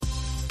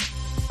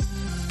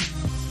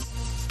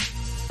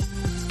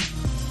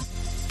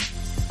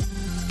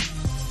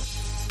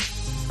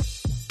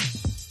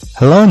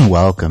Hello and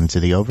welcome to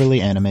the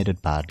Overly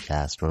Animated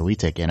Podcast, where we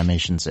take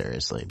animation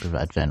seriously,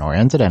 provide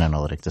fan-oriented and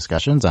analytic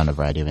discussions on a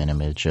variety of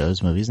animated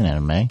shows, movies, and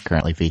anime,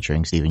 currently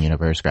featuring Steven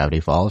Universe, Gravity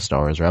Falls,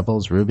 Star Wars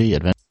Rebels, Ruby,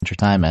 Adventure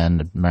Time,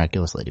 and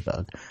Miraculous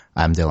Ladybug.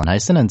 I'm Dylan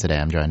Heisen, and today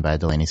I'm joined by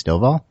Delaney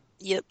Stovall.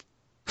 Yep.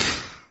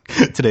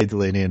 Today,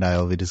 Delaney and I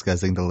will be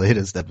discussing the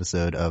latest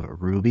episode of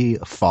Ruby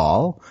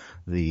Fall,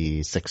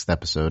 the 6th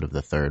episode of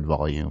the 3rd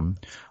volume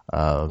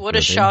of What Ruby.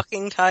 a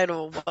shocking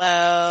title.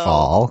 Wow.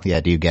 Fall. Yeah,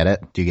 do you get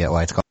it? Do you get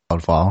why it's called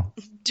Fall?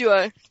 Do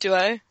I?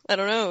 I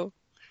don't know.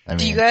 I mean,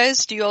 Do you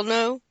guys? Do you all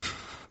know?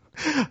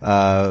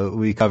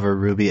 We cover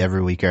Ruby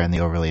every week here on the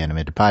Overly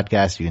Animated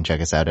Podcast. You can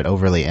check us out at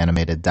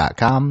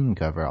overlyanimated.com. We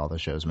cover all the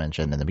shows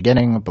mentioned in the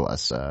beginning,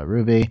 plus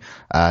Ruby.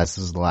 This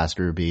is the last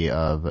Ruby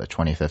of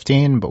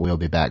 2015, but we'll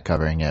be back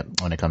covering it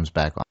when it comes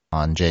back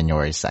on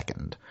January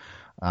 2nd.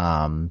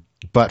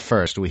 But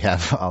first, we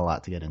have a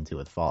lot to get into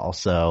with Fall.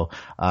 So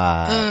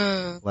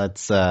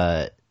let's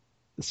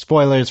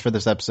spoilers for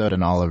this episode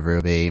and all of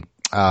Ruby.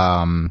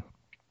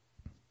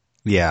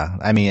 Yeah,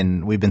 I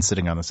mean, we've been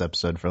sitting on this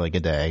episode for like a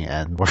day,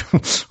 and we're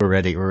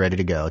ready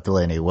to go.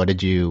 Delaney, what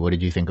did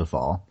you think of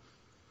Fall?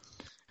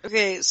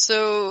 Okay,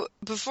 so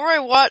before I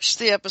watched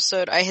the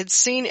episode, I had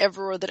seen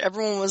everywhere that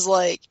everyone was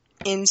like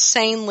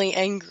insanely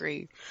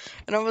angry,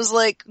 and I was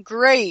like,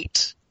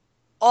 great,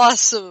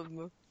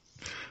 awesome.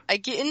 I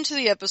get into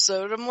the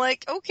episode, I'm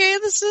like, okay,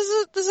 this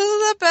isn't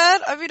that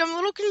bad. I mean, I'm a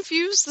little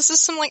confused. This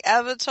is some like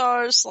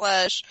Avatar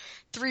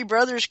 / Three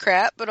Brothers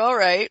crap, but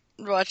alright,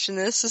 watching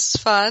this is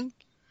fine.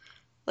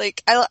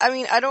 Like, I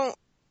mean,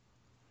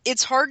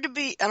 it's hard to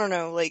be, I don't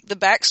know, like, the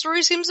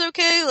backstory seems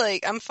okay,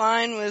 like, I'm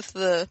fine with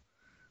the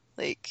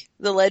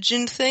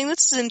legend thing.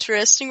 This is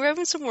interesting. We're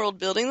having some world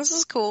building. This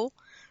is cool.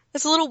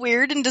 It's a little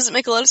weird and doesn't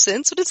make a lot of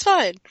sense, but it's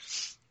fine.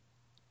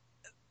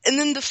 And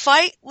then the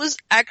fight we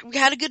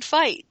had a good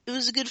fight. It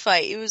was a good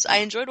fight. I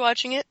enjoyed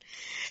watching it.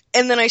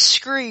 And then I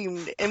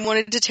screamed and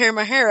wanted to tear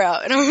my hair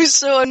out, and I was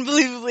so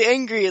unbelievably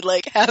angry in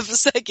like half a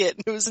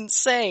second. It was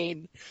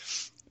insane.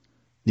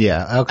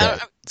 Yeah, okay.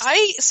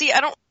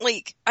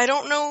 I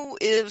don't know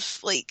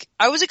if, like,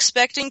 I was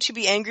expecting to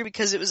be angry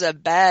because it was a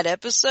bad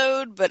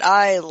episode, but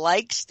I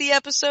liked the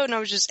episode and I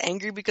was just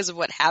angry because of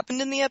what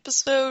happened in the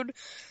episode.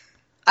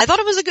 I thought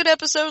it was a good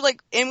episode,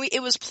 like, and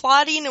it was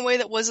plotty in a way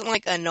that wasn't,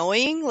 like,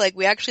 annoying. Like,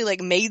 we actually, like,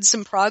 made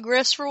some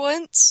progress for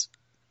once.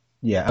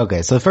 Yeah,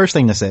 okay, so the first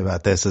thing to say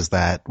about this is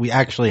that we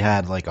actually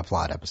had, like, a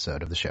plot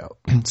episode of the show.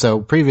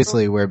 So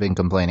previously we've been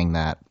complaining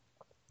that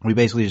we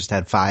basically just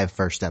had 5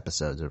 first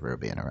episodes of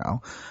Ruby in a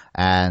row.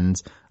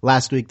 And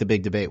last week the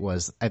big debate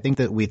was, I think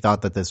that we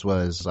thought that this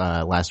was,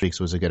 last week's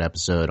was a good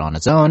episode on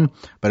its own,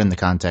 but in the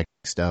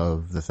context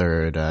of the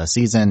 3rd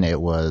season, it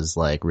was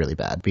like really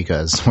bad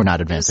because we're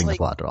not advancing the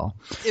plot at all.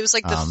 It was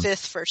like the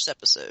 5th first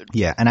episode.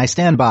 Yeah, and I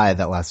stand by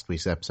that last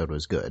week's episode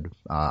was good,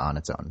 on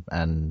its own.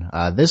 And,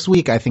 this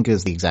week I think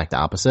is the exact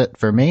opposite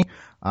for me.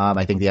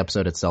 I think the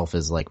episode itself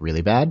is like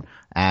really bad,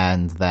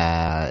 and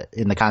that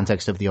in the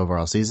context of the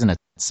overall season,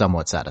 it's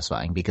somewhat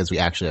satisfying because we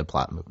actually have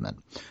plot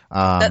movement.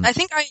 I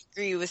think I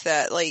agree with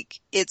that. Like,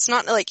 it's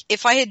not like,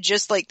 if I had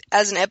just like,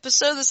 as an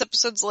episode, this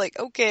episode's like,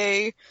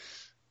 okay.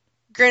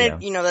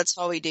 Granted, you know, that's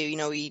all we do. You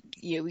know, we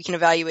can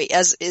evaluate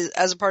as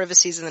a part of a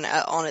season and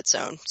on its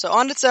own. So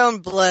on its own,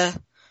 blah.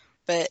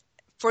 But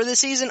for the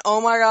season,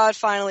 oh my god,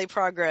 finally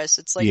progress.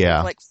 It's like,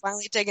 like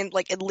finally taking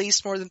like at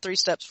least more than 3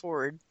 steps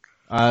forward.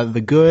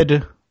 The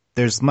good,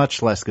 there's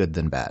much less good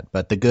than bad,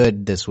 but the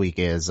good this week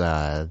is,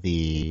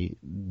 the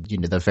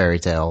fairy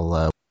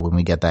tale, when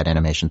we get that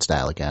animation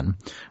style again.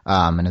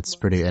 And it's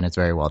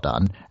very well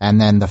done. And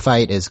then the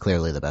fight is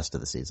clearly the best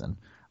of the season.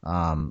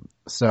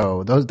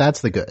 So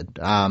that's the good.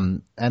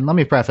 And let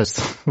me preface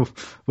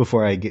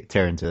before I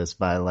tear into this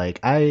by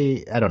like,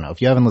 I don't know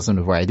if you haven't listened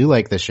before, I do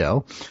like this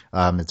show.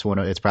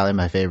 It's probably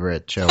my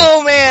favorite show.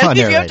 Oh man, if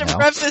you have right to now.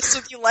 preface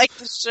with you like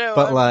the show.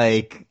 But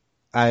like,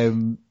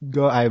 I'm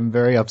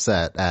very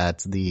upset at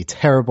the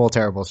terrible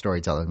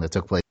storytelling that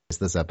took place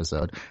this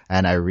episode,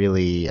 and I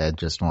really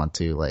just want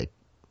to like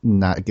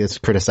not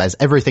just criticize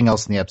everything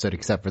else in the episode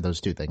except for those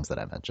 2 things that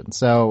I mentioned.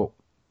 So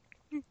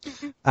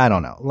I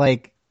don't know,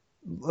 like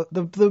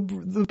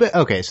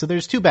okay, so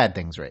there's 2 bad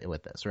things right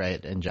with this,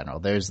 right? In general,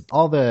 there's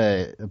all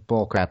the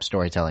bullcrap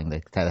storytelling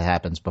that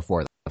happens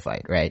before the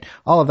fight, right?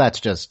 All of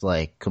that's just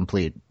like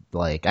complete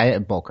like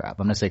bullcrap.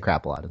 I'm gonna say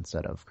crap a lot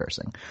instead of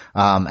cursing.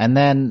 And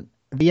then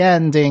the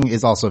ending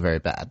is also very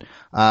bad.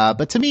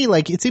 But to me,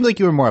 like, it seemed like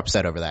you were more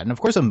upset over that. And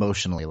of course,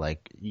 emotionally,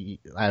 like,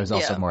 I was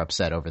also more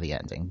upset over the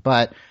ending.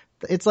 But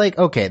it's like,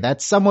 okay,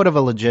 that's somewhat of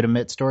a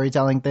legitimate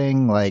storytelling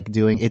thing, like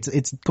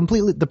it's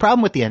completely, the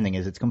problem with the ending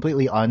is it's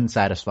completely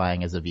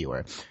unsatisfying as a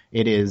viewer.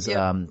 It is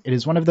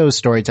one of those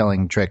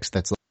storytelling tricks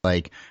that's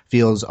like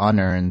feels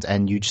unearned,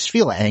 and you just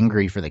feel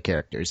angry for the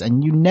characters,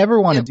 and you never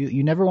want to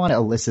you never want to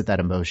elicit that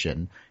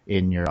emotion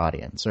in your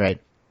audience, right?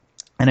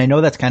 And I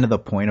know that's kind of the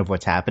point of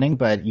what's happening,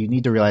 but you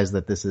need to realize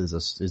that this is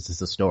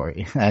a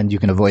story, and you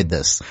can avoid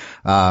this.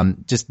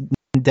 Just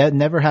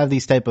never have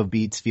these type of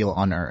beats feel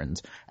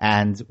unearned.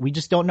 And we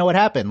just don't know what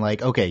happened.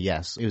 Like, okay,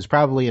 yes, it was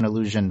probably an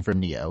illusion from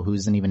Neo, who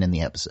isn't even in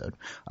the episode.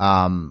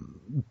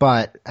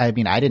 But I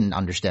mean, I didn't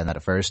understand that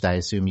at first. I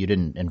assume you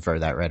didn't infer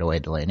that right away,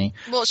 Delaney.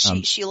 Well,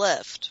 she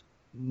left.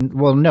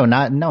 Well,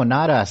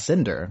 not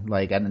Cinder,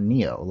 like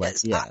Neo. Like,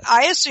 Yes, yeah.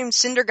 I assumed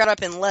Cinder got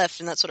up and left,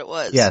 and that's what it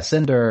was. Yeah,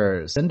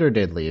 Cinder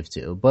did leave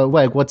too. But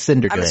like, what's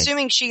Cinder I'm doing?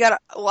 assuming she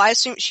got. Well, I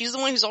assume she's the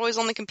one who's always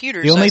on the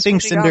computer. The so I only assume thing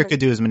she Cinder got could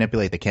do is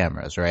manipulate the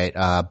cameras, right?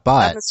 I'm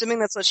But assuming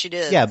that's what she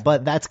did. yeah,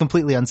 but that's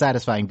completely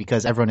unsatisfying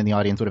because everyone in the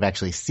audience would have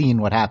actually seen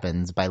what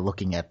happens by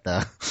looking at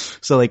the.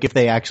 So like, if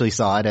they actually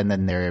saw it and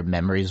then their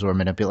memories were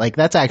manipulated, like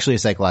that's actually a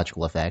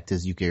psychological effect.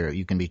 Is you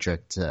can be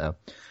tricked to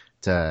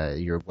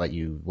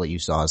what you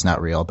saw is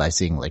not real by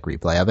seeing like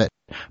replay of it.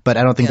 But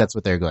I don't think that's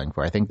what they're going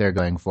for. I think they're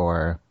going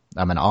for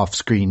an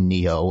off-screen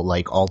Neo,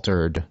 like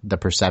altered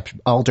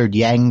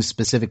Yang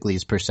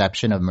specifically's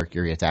perception of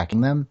Mercury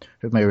attacking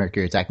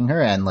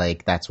her, and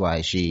like that's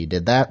why she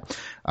did that,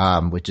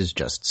 which is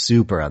just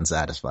super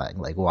unsatisfying.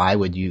 Like, why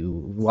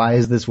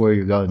is this where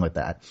you're going with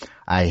that?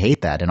 I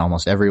hate that in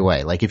almost every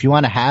way. Like, if you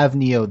want to have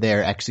Neo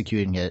there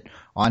executing it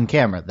on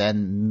camera,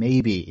 then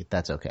maybe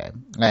that's okay.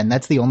 And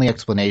that's the only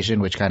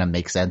explanation which kind of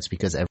makes sense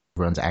because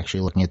everyone's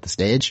actually looking at the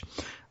stage.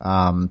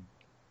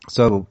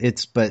 So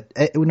but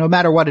no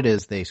matter what it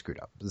is, they screwed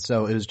up.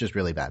 So it was just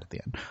really bad at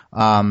the end.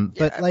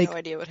 But I have like, no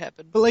idea what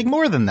happened. But like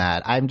more than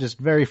that, I'm just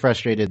very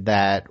frustrated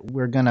that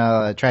we're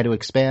gonna try to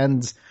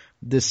expand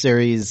this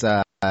series,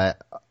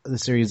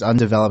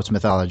 undeveloped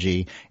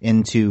mythology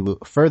into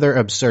further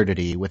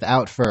absurdity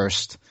without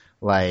first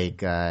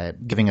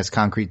giving us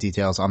concrete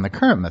details on the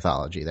current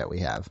mythology that we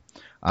have.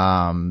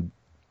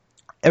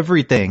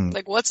 Everything.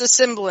 Like, what's a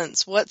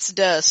semblance? What's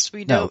dust?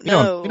 We don't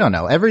know. We don't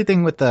know.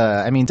 Everything with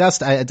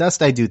dust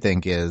I do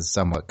think is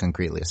somewhat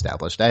concretely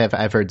established.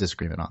 I've heard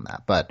disagreement on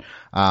that, but,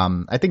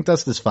 I think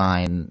dust is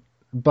fine,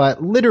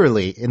 but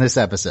literally in this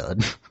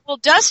episode. Well,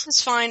 dust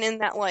is fine in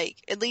that, like,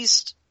 at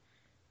least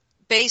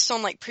based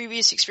on, like,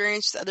 previous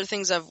experience with other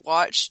things I've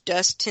watched,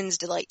 dust tends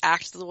to, like,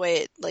 act the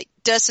way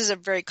dust is a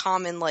very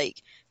common, like,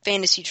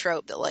 fantasy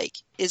trope that, like,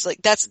 is,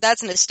 like,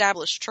 that's an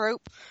established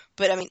trope,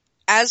 but I mean,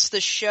 as the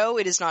show,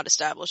 it is not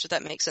established, if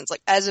that makes sense.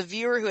 Like, as a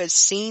viewer who has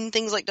seen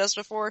things like Dust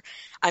before,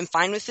 I'm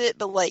fine with it,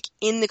 but like,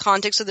 in the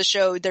context of the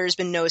show, there's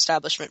been no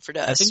establishment for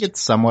Dust. I think it's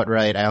somewhat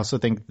right. I also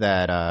think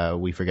that,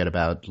 we forget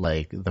about,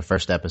 like, the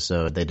first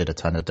episode. They did a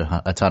ton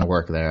of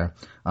work there.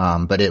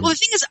 Well, the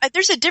thing is,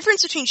 there's a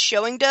difference between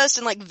showing Dust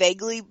and, like,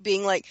 vaguely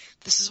being like,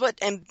 this is what,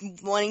 and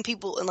wanting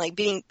people, and, like,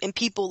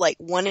 people, like,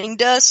 wanting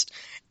Dust,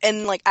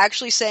 and, like,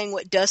 actually saying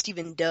what Dust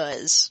even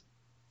does.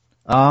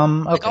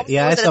 Okay. Like,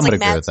 yeah, I somewhat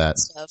agree with that.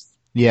 Stuff.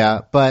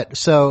 Yeah, but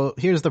so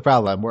here's the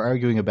problem. We're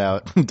arguing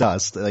about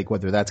dust, like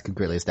whether that's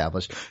concretely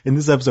established. In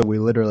this episode, we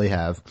literally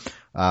have,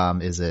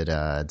 is it,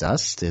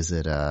 dust? Is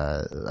it,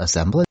 a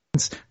semblance?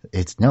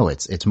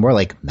 It's more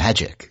like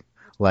magic.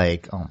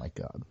 Like, oh my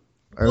god.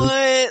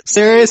 What?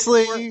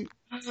 Seriously?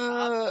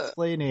 Stop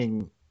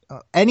explaining.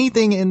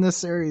 Anything in this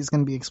series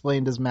can be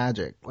explained as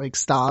magic. Like,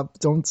 stop.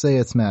 Don't say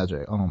it's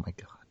magic. Oh my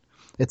god.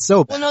 It's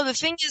so bad. Well, no, the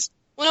thing is,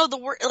 the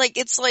word, like,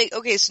 it's like,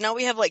 okay, so now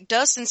we have, like,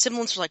 dust and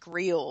semblance are, like,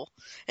 real.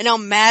 And now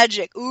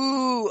magic.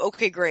 Ooh,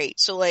 okay, great.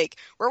 So, like,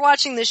 we're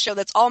watching this show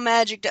that's all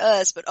magic to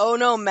us, but oh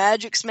no,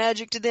 magic's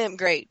magic to them.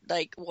 Great.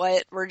 Like,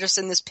 what? We're just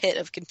in this pit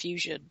of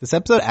confusion. This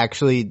episode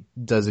actually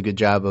does a good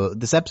job of,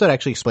 this episode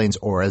actually explains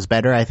auras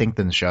better, I think,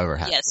 than the show ever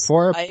has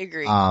before. I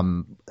agree.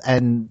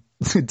 And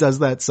it does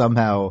that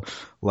somehow,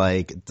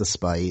 like,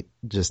 despite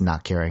just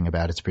not caring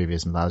about its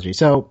previous mythology.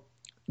 So,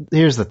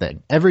 here's the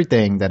thing.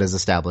 Everything that is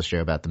established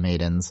here about the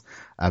maidens,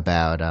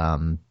 about I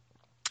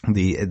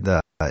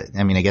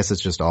guess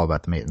it's just all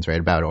about the maidens, right?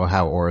 About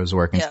how auras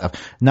work and stuff.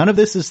 None of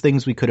this is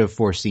things we could have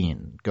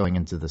foreseen going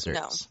into the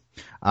series.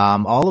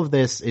 No. All of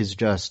this is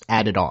just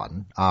added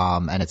on.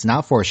 And it's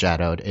not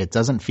foreshadowed. It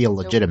doesn't feel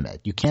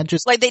legitimate. You can't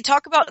just, like, they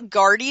talk about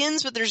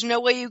guardians, but there's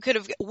no way you could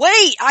have,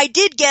 wait, I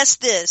did guess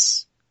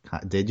this.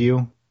 Did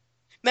you?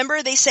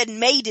 Remember, they said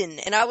maiden,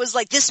 and I was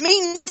like, this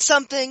means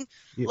something.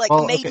 Like,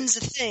 maiden's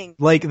a thing.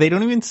 Like, they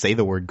don't even say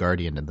the word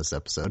guardian in this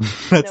episode.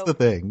 That's the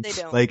thing. They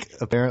don't. Like,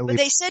 apparently.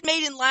 But they said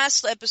maiden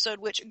last episode,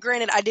 which,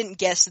 granted, I didn't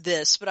guess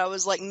this, but I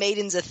was like,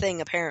 maiden's a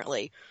thing,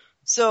 apparently.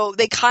 So,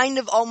 they kind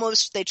of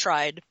they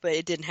tried, but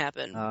it didn't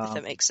happen, if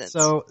that makes sense.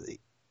 So,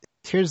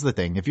 here's the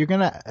thing. If you're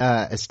gonna,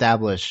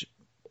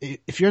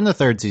 if you're in the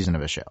third season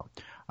of a show,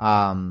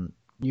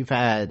 you've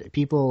had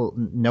people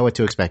know what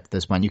to expect at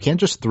this point. You can't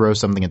just throw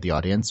something at the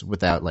audience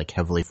without, like,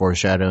 heavily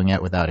foreshadowing it,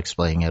 without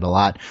explaining it a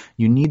lot.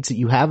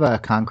 You have a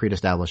concrete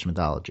established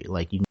mythology.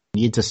 Like, you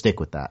need to stick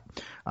with that.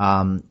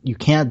 You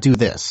can't do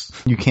this.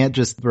 You can't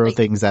just throw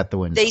things at the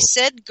window. They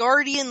said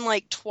guardian,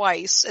 like,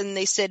 twice, and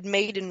they said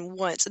maiden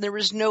once, and there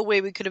was no way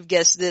we could have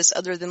guessed this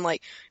other than,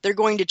 like, they're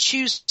going to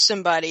choose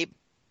somebody.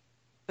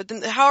 But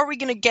then how are we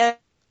going to guess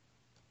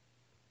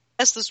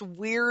this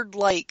weird,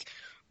 like,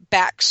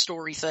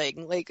 backstory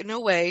thing? Like, no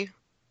way.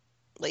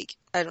 Like,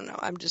 I don't know.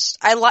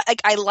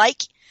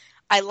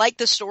 I I like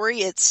the story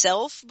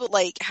itself, but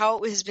like how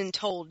it has been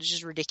told is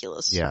just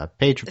ridiculous. Yeah,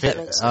 If that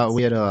makes sense.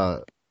 we had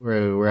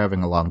we're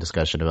having a long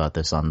discussion about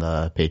this on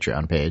the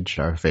Patreon page,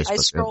 our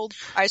Facebook group.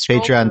 I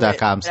scrolled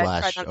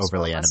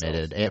Patreon.com/overly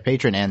animated.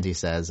 Patron Andy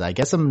says, I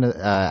guess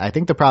I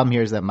think the problem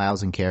here is that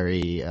Miles and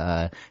Carrie,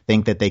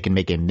 think that they can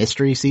make a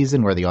mystery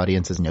season where the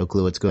audience has no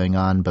clue what's going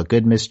on, but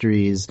good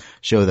mysteries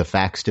show the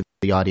facts to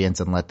the audience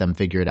and let them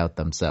figure it out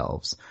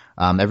themselves.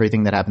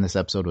 Everything that happened this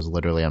episode was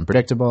literally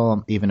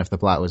unpredictable. Even if the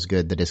plot was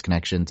good, the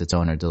disconnection to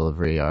tone or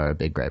delivery are a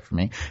big gripe for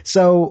me.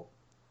 So,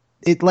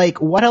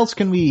 what else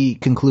can we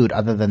conclude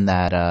other than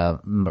that,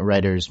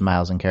 writers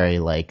Miles and Carrie,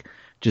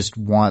 just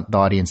want the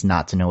audience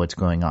not to know what's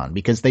going on?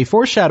 Because they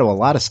foreshadow a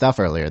lot of stuff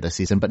earlier this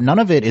season, but none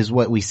of it is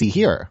what we see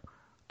here.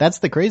 That's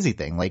the crazy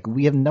thing.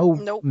 We have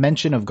no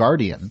mention of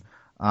Guardian.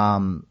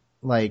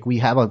 We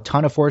have a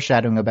ton of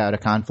foreshadowing about a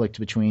conflict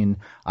between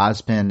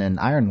Ozpin and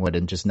Ironwood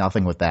and just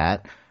nothing with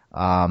that.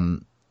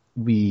 Last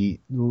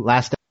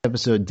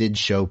episode did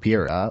show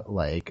Pyrrha,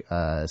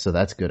 so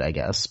that's good, I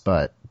guess,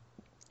 but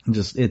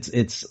just,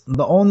 it's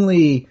the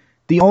only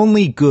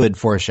good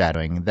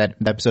foreshadowing that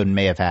the episode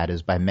may have had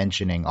is by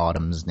mentioning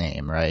Autumn's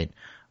name, right?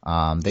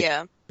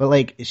 Yeah.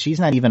 But she's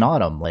not even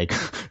Autumn,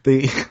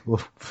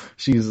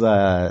 she's,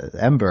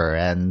 Ember,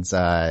 and,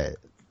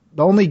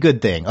 the only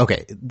good thing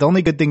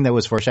that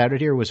was foreshadowed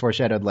here was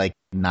foreshadowed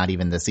not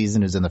even this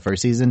season, it was in the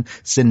first season,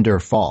 Cinder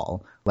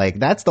Fall.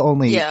 That's the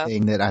only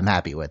thing that I'm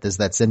happy with, is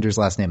that Cinder's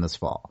last name is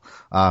Fall.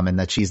 And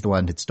that she's the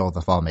one who stole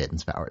the Fall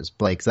Maiden's powers.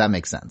 So that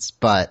makes sense.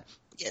 But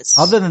yes.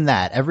 Other than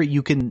that,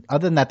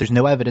 there's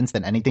no evidence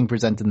that anything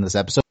presented in this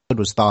episode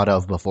was thought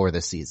of before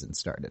this season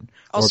started.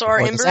 Also, are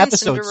Ember and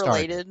Cinder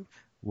related?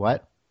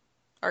 What?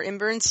 Are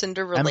Ember and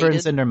Cinder related? Ember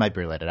and Cinder might be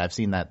related. I've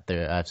seen that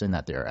theorized.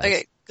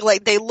 Okay.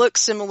 They look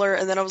similar,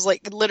 and then I was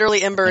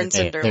literally Ember and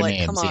Cinder. Their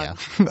names, come on.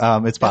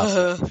 Yeah. It's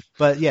possible.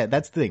 But yeah,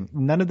 that's the thing.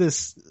 None of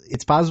this,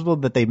 it's possible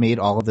that they made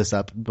all of this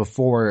up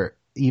before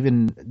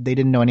even, they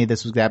didn't know any of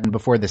this was going to happen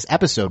before this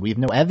episode. We have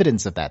no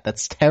evidence of that.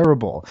 That's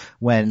terrible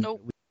when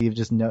we've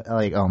just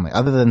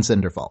other than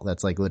Cinderfall.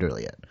 That's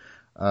literally it.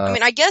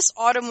 I guess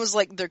Autumn was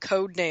their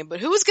code name,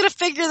 but who was gonna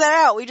figure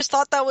that out? We just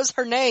thought that was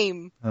her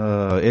name.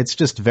 It's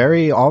just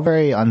very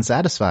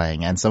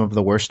unsatisfying, and some of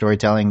the worst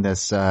storytelling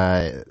this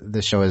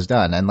show has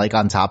done. And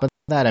on top of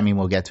that,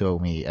 we'll get to it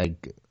when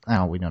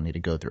we don't need to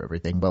go through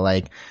everything,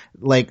 but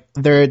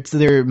they're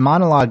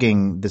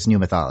monologuing this new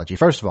mythology.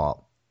 First of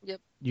all,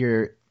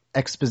 your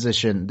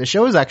exposition, the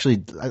show is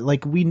actually,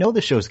 we know the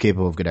show is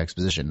capable of good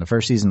exposition. The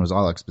first season was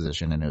all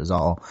exposition, and it was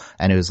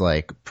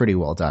pretty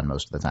well done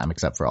most of the time,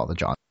 except for all the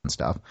John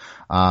stuff.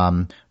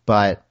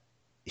 But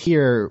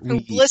here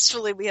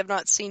blissfully we have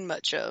not seen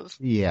much of.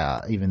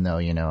 Yeah, even though,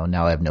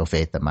 now I have no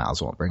faith that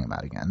Miles won't bring him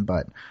out again.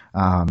 But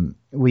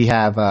we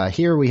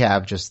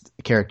have just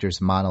characters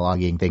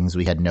monologuing things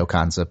we had no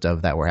concept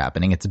of that were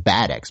happening. It's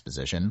bad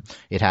exposition.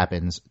 It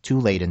happens too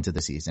late into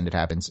the season. It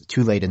happens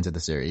too late into the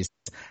series.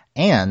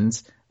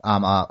 And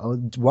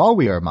while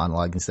we are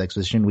monologuing this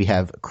exposition, we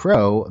have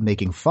Crow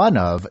making fun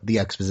of the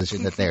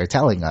exposition that they're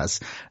telling us.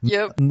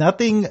 Yep.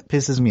 Nothing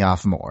pisses me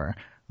off more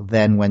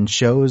than when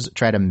shows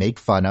try to make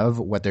fun of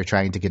what they're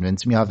trying to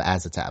convince me of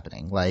as it's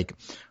happening.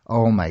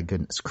 Oh my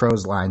goodness,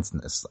 Crow's lines in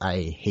this,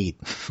 I hate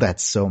that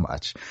so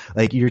much.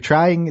 You're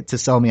trying to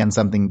sell me on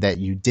something that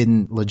you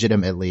didn't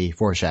legitimately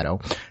foreshadow.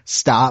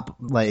 Stop,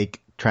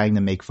 trying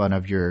to make fun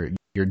of your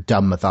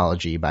dumb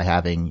mythology by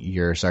having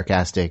your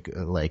sarcastic,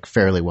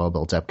 fairly well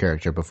built up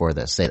character before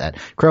this say that.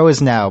 Crow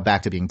is now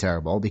back to being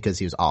terrible because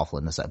he was awful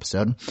in this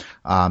episode.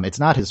 It's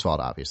not his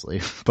fault,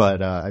 obviously,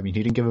 but, he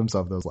didn't give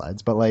himself those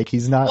lines, but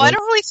he's not.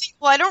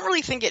 Well, I don't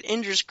really think it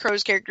injures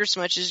Crow's character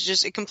so much as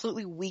just it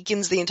completely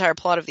weakens the entire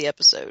plot of the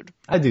episode.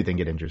 I do think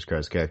it injures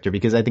Crow's character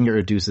because I think it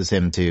reduces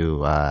him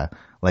to,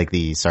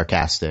 the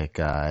sarcastic,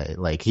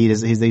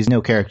 there's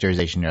no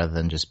characterization other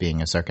than just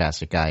being a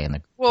sarcastic guy in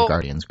the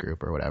Guardians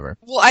group or whatever.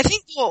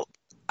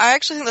 I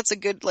actually think that's a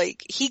good,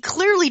 he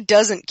clearly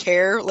doesn't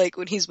care,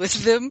 when he's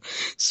with them.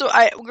 So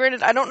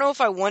granted, I don't know if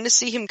I want to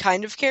see him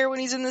kind of care when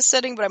he's in this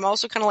setting, but I'm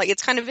also kind of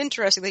it's kind of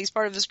interesting that he's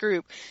part of this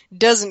group,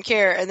 doesn't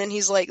care, and then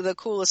he's the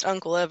coolest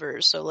uncle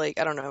ever. So I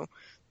don't know.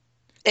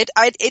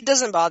 It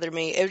doesn't bother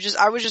me.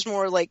 I was just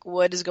more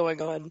what is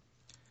going on?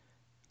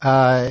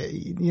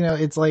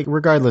 It's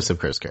regardless of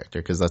Chris' character,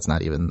 because that's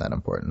not even that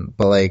important.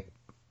 But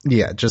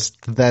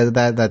just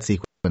that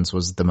sequence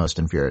was the most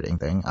infuriating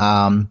thing.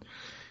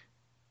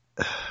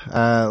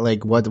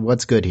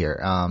 What's good here?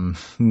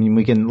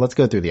 Let's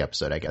go through the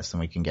episode, I guess, and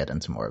we can get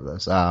into more of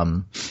this.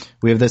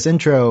 We have this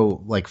intro,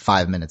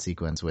 5-minute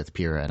sequence with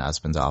Pyrrha in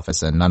Ozpin's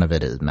office, and none of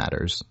it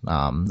matters.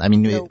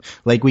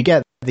 We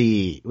get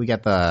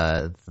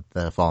the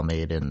Fall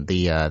Maiden,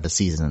 the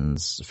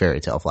season's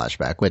fairy tale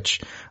flashback,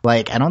 which,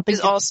 I don't think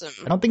is awesome.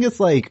 I don't think it's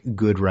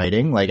good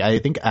writing. I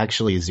think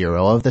actually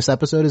 0 of this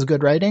episode is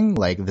good writing.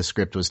 The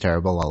script was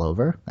terrible all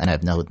over, and I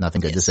have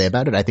nothing good to say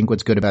about it. I think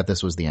what's good about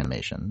this was the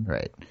animation,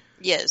 right?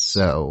 Yes.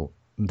 So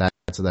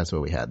that's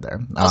what we had there.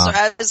 Also,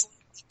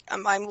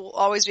 I will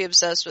always be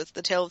obsessed with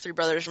the Tale of Three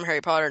Brothers from Harry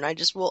Potter, and I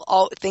just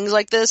will things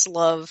like this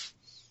love.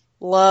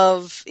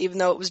 love, even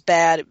though it was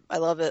bad, I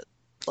love it.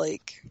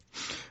 Like,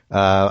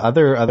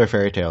 other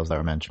fairy tales that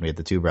were mentioned, we had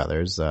the two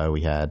brothers.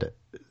 We had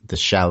the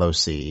Shallow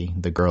Sea,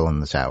 the Girl in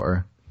the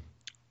Tower.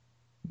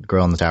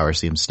 Girl in the Tower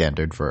seems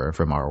standard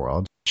from our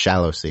world.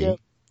 Shallow Sea, yep.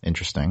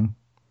 Interesting.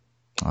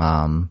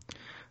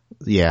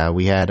 Yeah,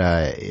 we had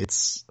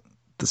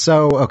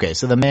so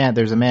there's a man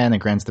that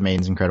grants the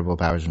maidens incredible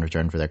powers in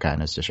return for their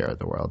kindness to share with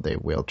the world. They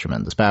wield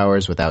tremendous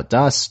powers without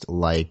dust,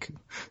 like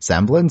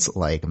semblance,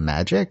 like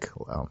magic.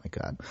 Oh my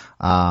god.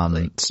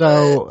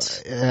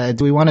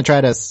 Do we want to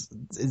try to,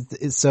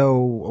 so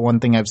one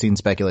thing I've seen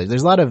speculated,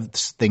 there's a lot of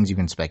things you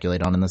can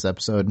speculate on in this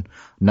episode.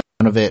 None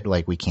of it,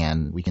 like, we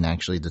can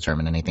actually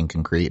determine anything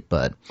concrete,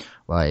 but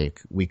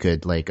like, we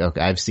could, like, okay,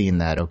 I've seen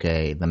that,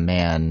 okay, the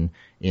man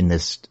in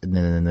this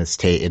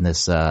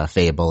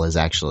fable is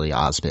actually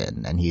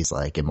Ozpin, and he's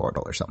like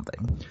immortal or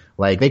something.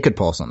 Like, they could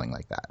pull something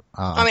like that.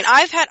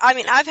 I've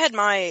had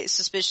my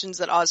suspicions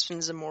that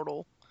Ozpin's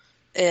immortal,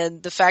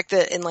 and the fact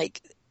that, and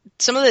like,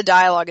 some of the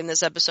dialogue in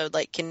this episode,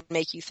 like, can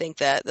make you think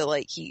that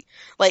like he,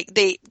 like,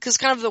 cause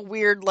kind of the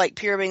weird, like,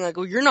 Pyrrha being like,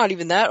 well, you're not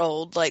even that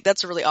old, like,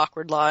 that's a really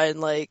awkward line,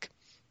 like,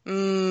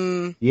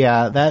 Yeah,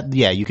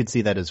 you could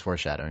see that as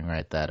foreshadowing,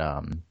 right? That,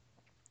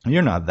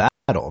 you're not that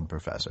old,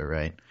 Professor,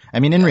 right? I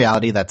mean, in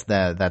reality, that's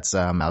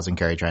Miles and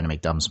Carrie trying to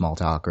make dumb small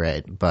talk,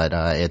 right? But,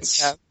 I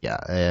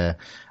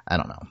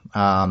don't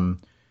know.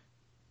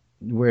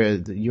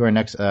 You are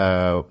next,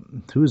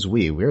 who's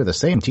we? We're the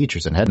same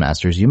teachers and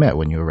headmasters you met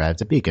when you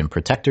arrived at Beacon.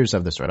 Protectors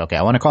of the Sword. Okay,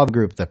 I want to call the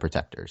group the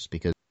Protectors,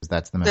 because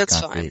that's the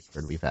most concrete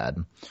word we've had.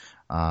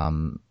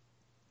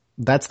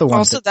 That's the one.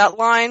 Also, that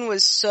line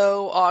was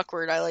so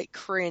awkward. I like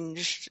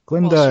cringed.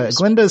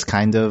 Glinda's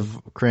kind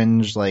of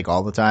cringe, like,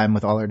 all the time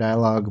with all her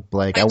dialogue.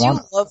 Like, I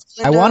want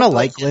to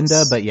like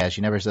Glinda, but yeah, she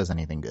never says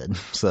anything good,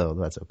 so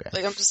that's okay.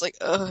 Like, I'm just like,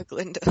 ugh,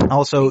 Glinda.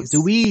 Also,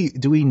 do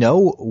we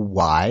know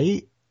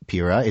why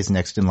Pyrrha is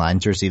next in line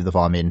to receive the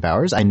Fallen Maiden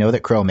powers? I know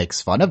that Crow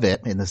makes fun of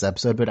it in this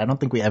episode, but I don't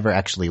think we ever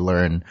actually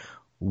learn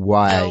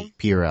why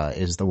Pyrrha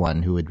is the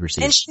one who would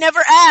receive. And she never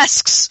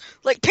asks!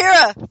 Like,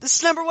 Pyrrha, this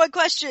is number one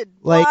question.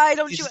 Like, why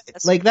don't you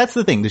ask? Like, that's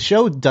the thing. This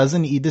episode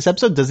doesn't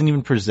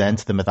even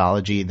present the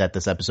mythology that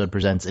this episode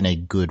presents in a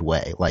good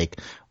way.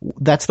 Like,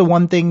 that's the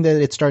one thing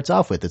that it starts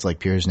off with. It's like,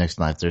 Pyrrha's next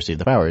in line to receive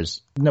the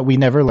powers. No, we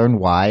never learn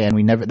why,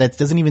 and that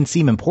doesn't even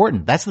seem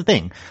important. That's the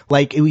thing.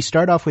 Like, we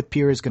start off with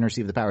Pyrrha's gonna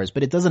receive the powers,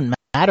 but it doesn't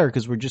matter,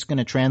 because we're just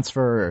gonna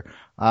transfer,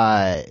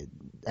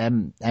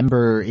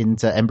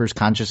 Ember's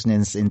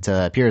consciousness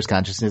into Pyrrha's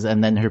consciousness,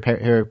 and then her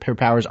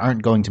powers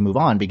aren't going to move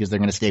on because they're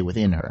going to stay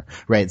within her,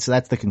 right? So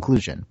that's the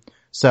conclusion.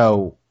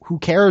 So who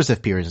cares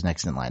if Pyrrha's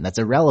next in line? That's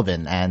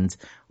irrelevant, and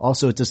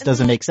also it just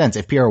doesn't make sense.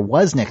 If Pyrrha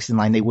was next in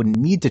line, they wouldn't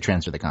need to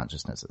transfer the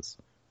consciousnesses.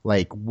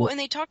 Like, well, and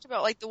they talked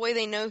about, like, the way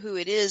they know who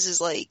it is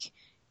like,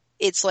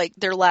 it's like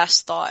their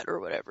last thought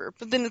or whatever.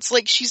 But then it's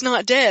like, she's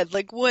not dead.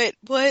 Like, what?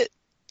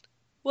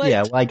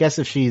 Yeah, well, I guess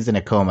if she's in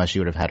a coma, she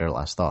would have had her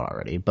last thought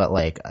already. But,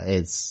 like,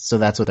 so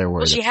that's what they're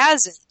worried about. Well, she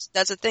hasn't.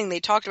 That's the thing.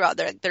 They talked about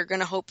they're going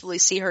to hopefully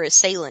see her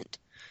assailant,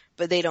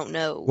 but they don't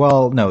know.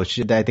 Well, no,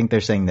 I think they're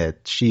saying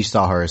that she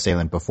saw her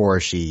assailant before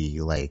she,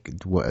 like,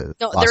 no,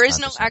 there is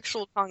no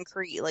actual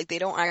concrete. Like, they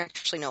don't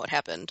actually know what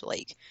happened.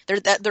 Like,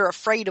 they're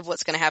afraid of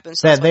what's going to happen.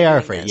 So they are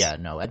afraid. Yeah,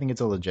 no, I think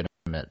it's a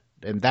legitimate,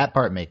 and that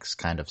part makes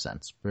kind of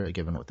sense,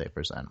 given what they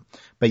present.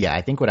 But yeah,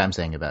 I think what I'm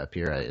saying about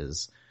Pyrrha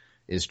is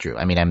true.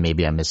 I mean,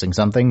 maybe I'm missing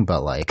something,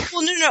 but like.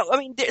 Well, no. I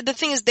mean, the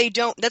thing is, they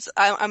don't.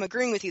 I'm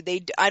agreeing with you.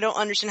 I don't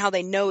understand how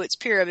they know it's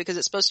Pyrrha, because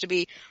it's supposed to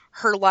be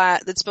her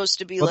that's supposed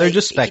to be. Well, like, they're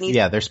just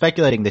they're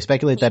speculating. They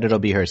speculate that it'll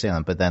be her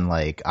assailant, but then,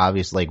 like,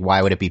 obviously, like,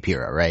 why would it be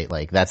Pyrrha, right?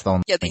 Like, that's the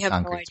only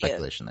concrete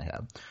speculation they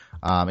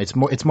have. It's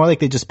more like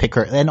they just pick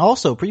her. And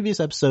also,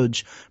 previous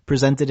episodes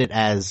presented it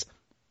as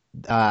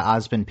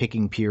Ozpin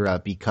picking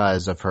Pyrrha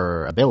because of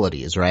her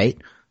abilities, right?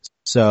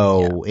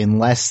 So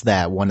unless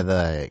that one of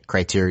the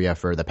criteria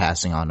for the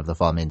passing on of the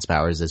Fallen Maiden's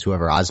powers is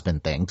whoever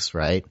Ozpin thinks,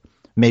 right?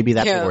 Maybe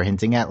that's what we're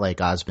hinting at, like,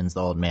 Ozpin's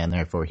the old man,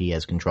 therefore he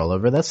has control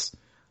over this.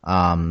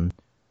 But,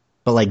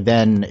 like,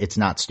 then it's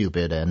not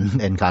stupid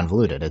and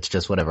convoluted. It's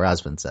just whatever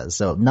Ozpin says.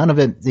 So none of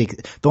it,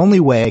 the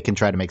only way I can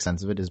try to make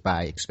sense of it is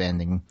by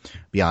expanding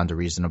beyond a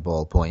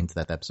reasonable point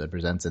that the episode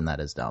presents, and that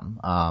is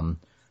dumb.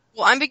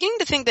 Well, I'm beginning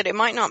to think that it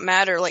might not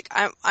matter. Like,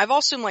 I've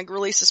also been, like,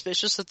 really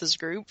suspicious of this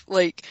group.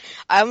 Like,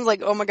 I'm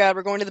like, oh my god,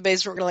 we're going to the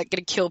base, we're gonna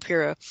kill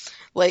Pyrrha.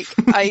 Like,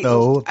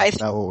 no, that's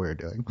not what we're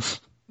doing.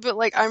 But,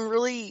 like, I'm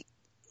really,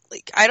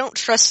 like, I don't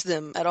trust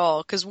them at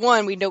all. Cause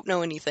one, we don't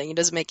know anything. It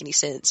doesn't make any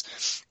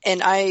sense.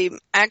 And I'm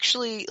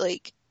actually,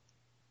 like,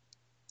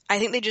 I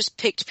think they just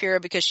picked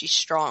Pyrrha because she's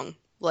strong.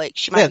 Like,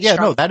 she might be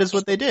strong. No, that is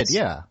what they did,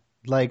 yeah.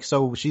 Like,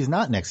 so she's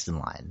not next in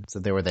line. So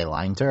were they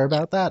lying to her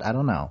about that? I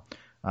don't know.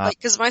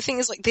 Cause my thing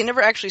is, like, they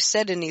never actually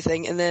said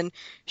anything, and then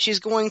she's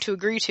going to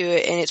agree to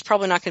it, and it's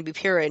probably not going to be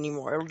Pyrrha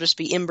anymore. It'll just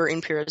be Ember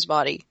in Pyrrha's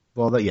body.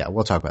 Well, yeah,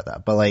 we'll talk about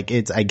that. But, like,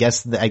 I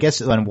guess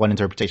one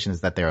interpretation is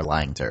that they're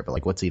lying to her, but,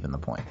 like, what's even the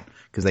point?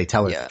 Cause they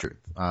tell her the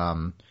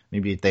truth.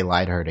 Maybe they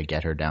lied to her to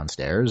get her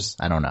downstairs.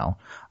 I don't know.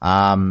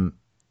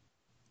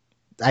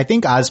 I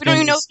think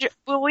Ozpin.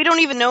 We don't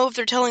even know if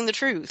they're telling the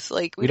truth.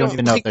 Like we don't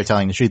even know if they're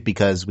telling the truth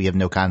because we have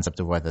no concept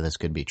of whether this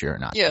could be true or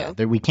not. Yeah.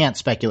 We can't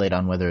speculate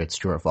on whether it's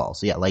true or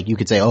false. Yeah, like you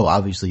could say, oh,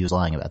 obviously he was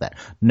lying about that.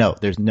 No,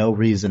 there's no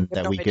reason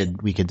that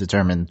we could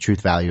determine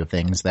truth value of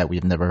things that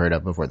we've never heard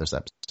of before this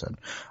episode.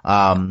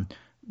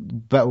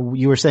 But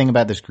you were saying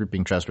about this group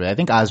being trustworthy. I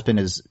think Ozpin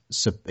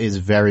is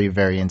very,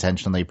 very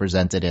intentionally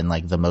presented in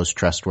like the most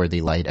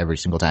trustworthy light every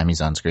single time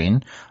he's on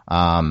screen.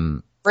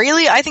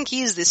 Really? I think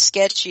he's the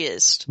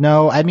sketchiest.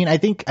 No, I mean, I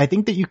think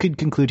that you could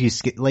conclude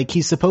he's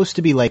supposed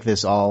to be like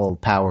this all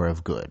power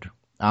of good.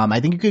 I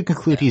think you could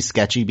conclude he's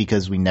sketchy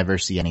because we never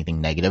see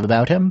anything negative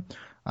about him.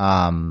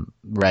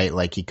 Right?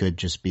 Like he could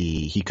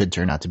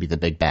turn out to be the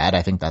big bad.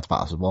 I think that's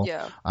possible.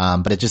 Yeah.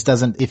 But it just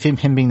doesn't, if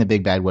him being the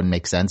big bad wouldn't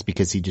make sense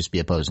because he'd just be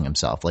opposing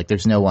himself. Like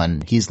there's no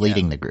one, he's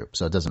leading the group,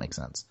 so it doesn't make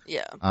sense.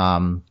 Yeah.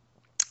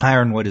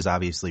 Ironwood is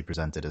obviously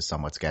presented as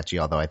somewhat sketchy,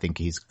 although I think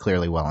he's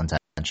clearly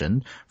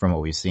well-intentioned from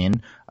what we've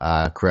seen.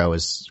 Crow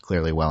is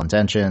clearly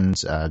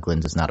well-intentioned.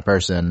 Glint is not a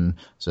person,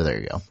 so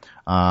there you go.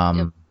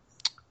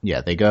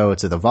 Yeah, they go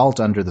to the vault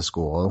under the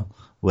school,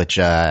 which,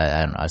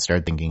 I don't know, I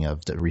started thinking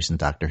of the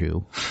recent Doctor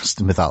Who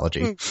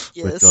mythology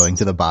with going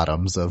to the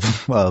bottoms of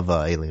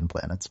alien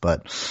planets.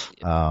 But,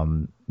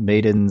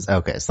 maidens,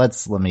 okay, so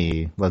let's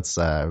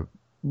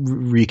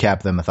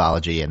recap the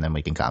mythology and then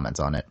we can comment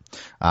on it.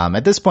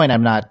 At this point,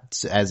 I'm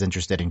not as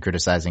interested in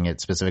criticizing it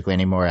specifically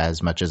anymore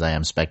as much as I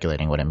am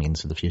speculating what it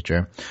means for the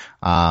future.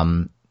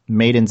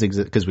 Maidens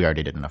exist because we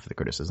already did enough of the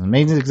criticism.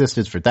 Maidens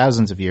existed for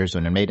thousands of years.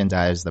 When a maiden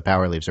dies, the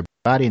power leaves her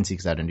body and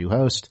seeks out a new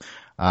host.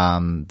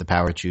 The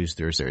power chews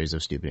through a series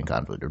of stupid and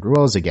convoluted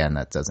rules. Again,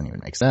 that doesn't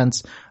even make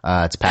sense.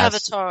 It's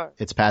passed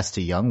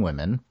to young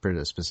women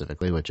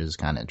specifically, which is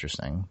kind of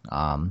interesting.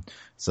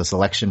 So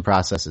selection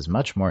process is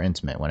much more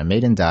intimate. When a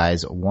maiden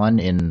dies, one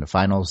in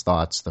Final's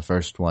thoughts, the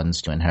first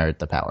ones to inherit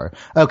the power.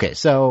 Okay,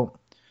 so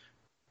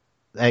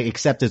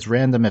except it's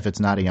random if it's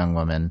not a young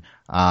woman.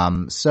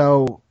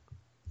 So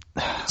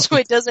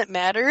it doesn't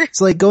matter.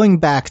 It's like going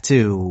back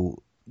to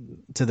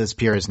this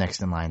Pyrrha is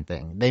next in line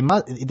thing.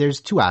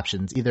 There's two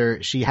options. Either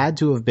they had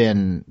to have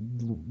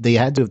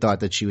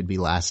thought that she would be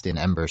last in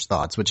Ember's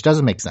thoughts, which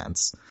doesn't make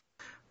sense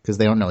because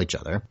they don't know each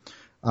other.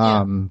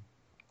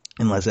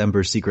 Unless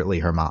Ember's secretly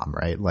her mom,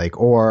 right? Like,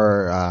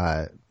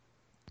 or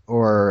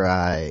there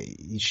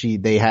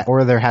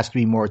has to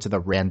be more to the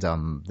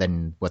random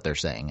than what they're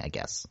saying, I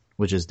guess,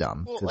 which is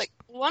dumb.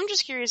 Well, I'm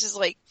just curious is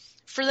like,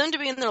 for them to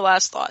be in their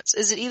last thoughts,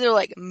 is it either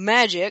like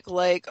magic,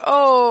 like,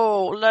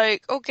 oh,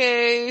 like,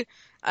 okay,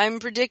 I'm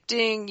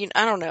predicting,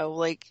 I don't know,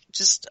 like,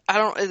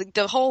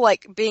 the whole,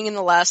 like, being in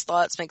the last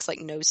thoughts makes, like,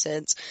 no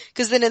sense.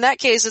 Cause then in that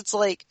case, it's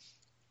like,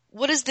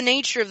 what is the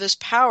nature of this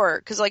power?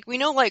 Cause, like, we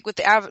know, like, with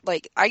the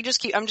I'm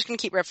just gonna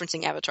keep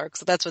referencing Avatar,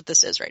 cause that's what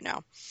this is right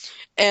now.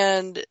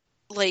 And,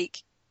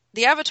 like,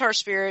 the Avatar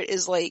spirit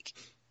is, like,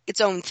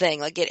 its own thing.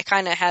 Like, it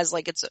kind of has,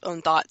 like, its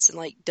own thoughts and,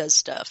 like, does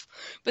stuff.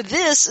 But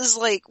this is,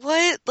 like,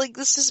 what? Like,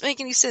 this doesn't make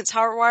any sense.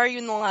 Why are you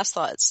in the last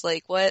thoughts?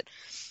 Like, what?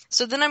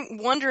 So then I'm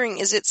wondering,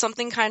 is it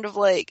something kind of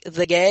like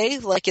the gay?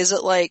 Like, is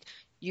it like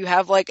you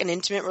have like an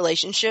intimate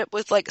relationship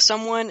with like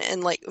someone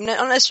and like,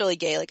 not necessarily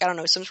gay, like, I don't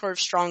know, some sort of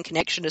strong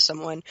connection to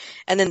someone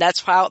and then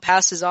that's how it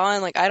passes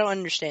on? Like, I don't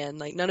understand.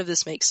 Like, none of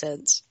this makes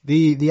sense.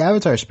 The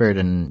Avatar spirit,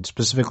 and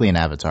specifically in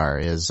Avatar,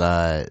 is,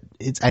 I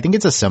think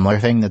it's a similar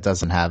thing that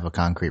doesn't have a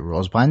concrete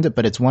rules behind it,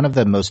 but it's one of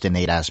the most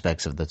innate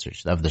aspects of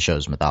the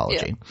show's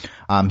mythology.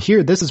 Yeah.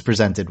 Here, this is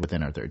presented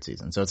within our third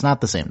season, so it's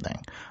not the same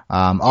thing.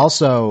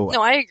 Also.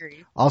 No, I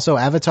agree. Also,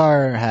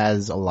 Avatar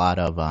has a lot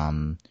of,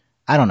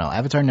 I don't know,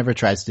 Avatar never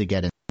tries to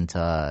get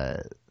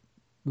into,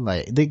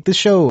 like, the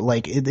show,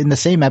 like, in the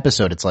same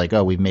episode, it's like,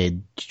 oh, we've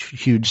made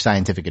huge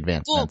scientific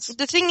advancements. Well,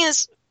 the thing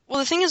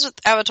is with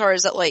Avatar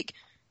is that, like,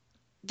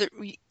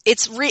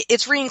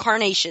 it's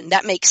reincarnation.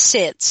 That makes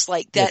sense.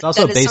 Like, that. It's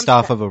also based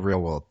off of a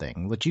real world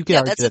thing, which you could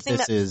argue that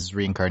this is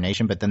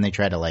reincarnation, but then they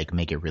try to, like,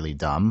 make it really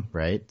dumb,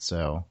 right?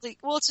 So. Like,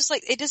 well, it's just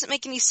like, it doesn't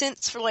make any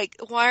sense for, like,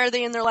 why are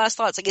they in their last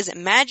thoughts? Like, is it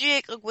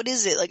magic? Like, what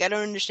is it? Like, I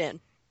don't understand.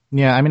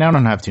 Yeah, I mean, I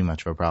don't have too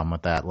much of a problem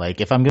with that. Like,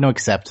 if I'm going to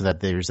accept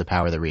that there's a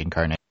power that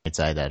reincarnates,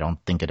 I don't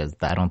think it is.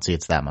 I don't see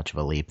it's that much of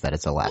a leap that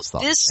it's a last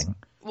thought thing.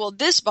 Well,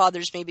 this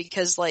bothers me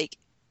because, like,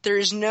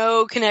 there's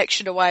no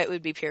connection to why it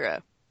would be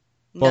Pyrrha.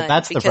 Well,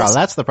 that's the problem.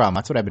 That's the problem.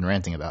 That's what I've been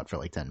ranting about for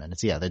like 10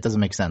 minutes. Yeah, that doesn't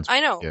make sense.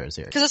 I know.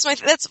 Because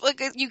that's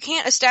like, you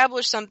can't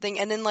establish something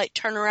and then like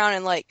turn around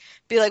and like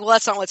be like, well,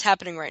 that's not what's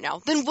happening right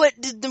now. Then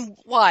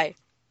why?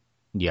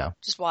 Yeah.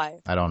 Just why?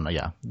 I don't know.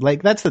 Yeah.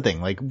 Like, that's the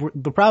thing. Like,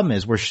 the problem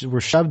is we're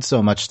shoved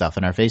so much stuff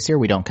in our face here,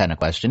 we don't kind of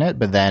question it,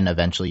 but then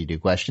eventually you do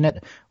question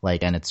it,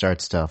 like, and it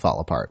starts to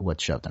fall apart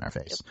what's shoved in our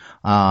face.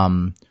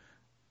 Yep.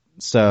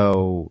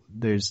 So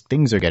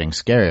things are getting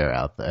scarier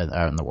out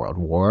in the world.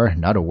 War,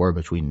 not a war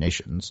between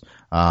nations.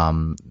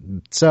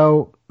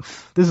 So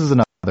this is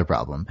another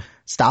problem.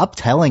 Stop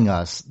telling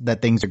us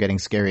that things are getting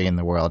scary in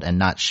the world and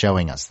not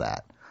showing us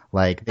that.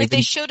 Like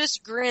they showed us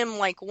Grimm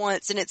like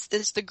once, and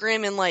it's the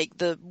Grimm in like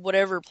the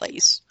whatever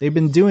place. they've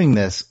been doing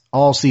this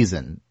all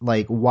season.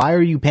 Like, why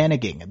are you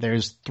panicking?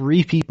 There's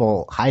 3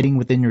 people hiding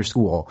within your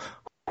school.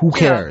 Who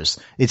cares?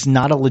 It's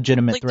not a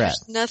legitimate threat.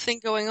 There's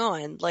nothing going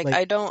on. Like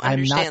I don't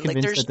I'm not understand. Like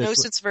convinced there's no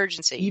sense of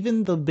urgency.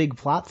 Even the big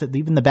plot,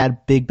 even the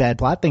big bad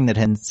plot thing that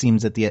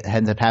happens at the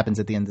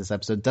end of this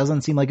episode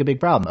doesn't seem like a big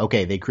problem.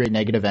 Okay, they create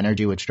negative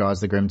energy which draws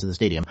the Grimm to the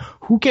stadium.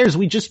 Who cares?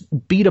 We just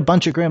beat a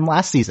bunch of Grimm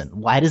last season.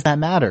 Why does that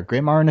matter?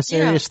 Grimm aren't a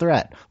serious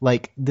threat.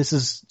 Like, this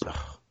is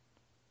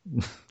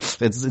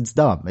it's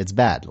dumb. It's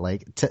bad.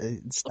 Like,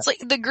 it's like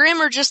the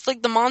Grimm are just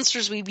like the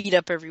monsters we beat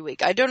up every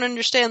week. I don't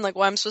understand like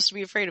why I'm supposed to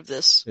be afraid of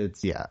this.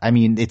 I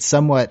mean, it's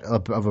somewhat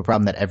of a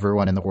problem that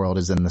everyone in the world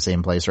is in the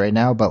same place right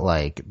now, but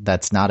like,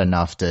 that's not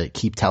enough to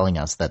keep telling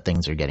us that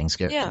things are getting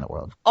scary in the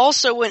world.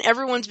 Also, when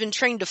everyone's been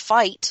trained to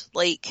fight,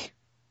 like...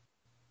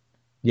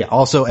 Yeah,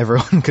 also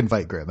everyone can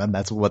fight Grimm, and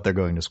that's what they're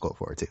going to school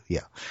for too.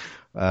 Yeah.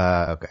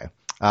 Okay.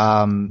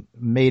 A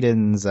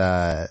maiden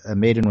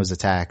was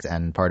attacked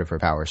and part of her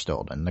power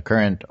stolen. The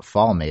current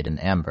Fall Maiden,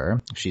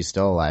 Amber, she's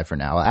still alive for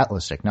now.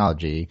 Atlas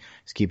Technology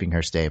is keeping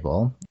her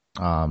stable.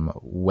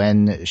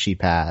 When she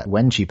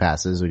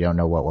passes, we don't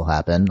know what will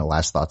happen. The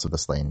last thoughts of the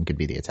slain could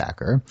be the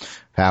attacker.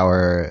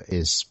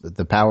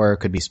 The power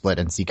could be split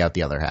and seek out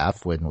the other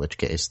half, in which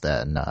case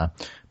then,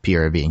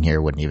 Pyrrha being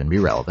here wouldn't even be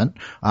relevant.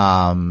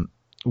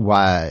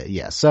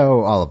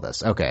 So all of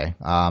this. Okay.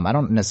 I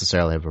don't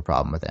necessarily have a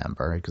problem with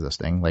Amber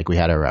existing, like we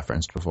had her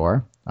referenced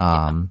before.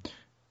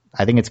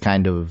 I think it's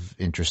kind of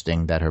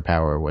interesting that her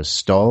power was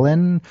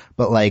stolen,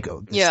 but like,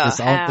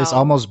 this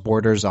almost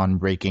borders on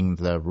breaking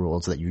the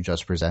rules that you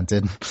just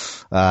presented.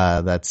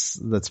 It's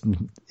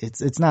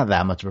not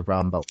that much of a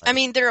problem, but like, I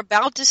mean, they're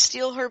about to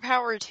steal her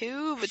power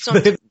too, but so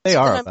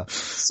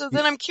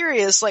then I'm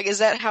curious, like, is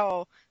that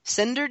how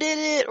Cinder did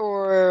it,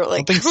 or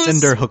like? I think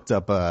Cinder hooked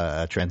up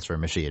a transfer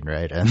machine,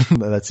 right? And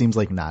that seems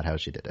like not how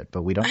she did it,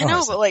 but we don't know. I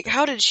know, but like,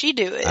 how did she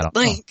do it? I don't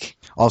know.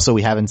 Also,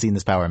 we haven't seen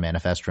this power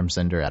manifest from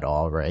Cinder at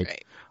all,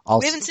 right?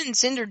 Also, we haven't seen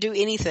Cinder do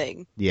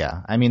anything.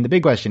 Yeah, I mean, the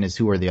big question is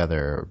who are the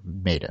other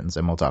maidens,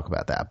 and we'll talk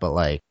about that. But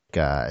like,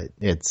 are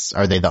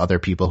they the other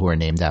people who are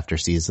named after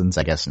seasons?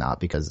 I guess not,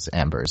 because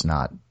Amber is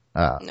not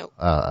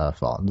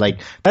fallen.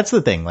 Like, that's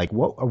the thing. Like,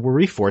 what were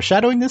we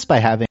foreshadowing this by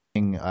having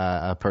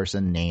a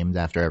person named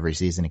after every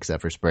season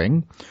except for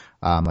spring?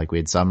 Like we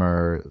had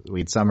summer,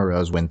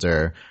 rose,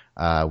 winter.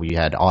 We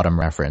had autumn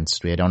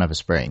referenced. We don't have a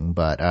spring,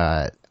 but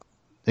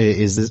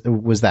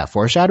was that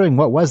foreshadowing?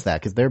 What was that?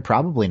 Because they're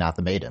probably not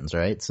the maidens,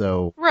 right?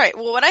 So right.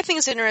 Well, what I think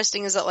is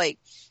interesting is that, like,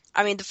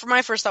 I mean, for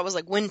my first thought was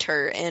like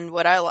winter, and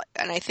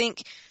I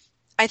think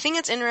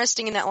it's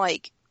interesting in that,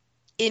 like,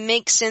 it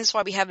makes sense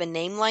why we have a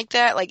name like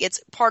that. Like,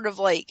 it's part of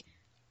like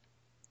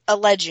a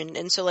legend,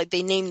 and so like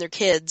they name their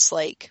kids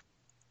like.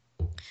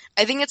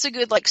 I think it's a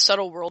good like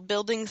subtle world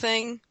building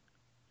thing.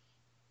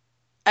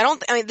 I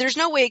mean, there's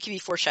no way it can be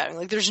foreshadowing.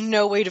 Like, there's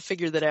no way to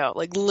figure that out.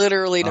 Like,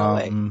 literally no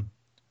way.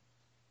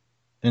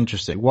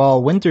 Interesting.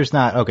 Well, winter's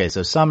not okay. So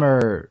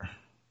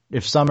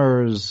if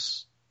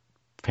summer's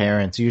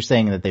parents, you're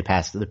saying that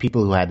the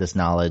people who had this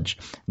knowledge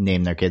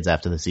named their kids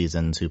after the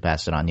seasons who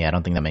passed it on. Yeah, I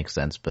don't think that makes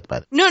sense.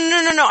 But no.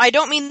 I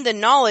don't mean the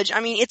knowledge. I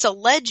mean, it's a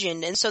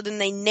legend, and so then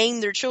they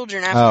name their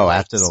children after. Oh,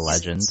 after the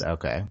legend.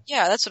 Okay.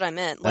 Yeah, that's what I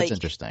meant. That's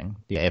interesting.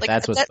 Yeah, if like,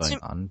 that's what's going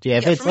on. Yeah,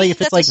 if it's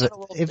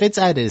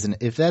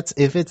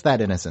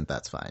that innocent,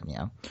 that's fine.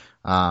 Yeah.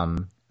 I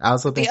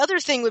also think the other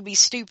thing would be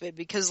stupid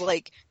because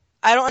like.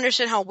 I don't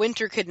understand how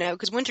Winter could know,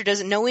 because Winter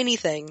doesn't know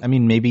anything. I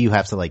mean, maybe you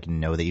have to like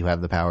know that you have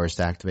the powers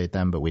to activate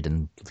them, but we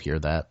didn't hear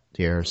that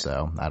here,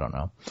 so I don't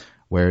know.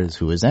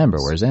 Who is Amber?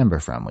 Where's Amber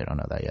from? We don't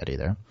know that yet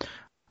either.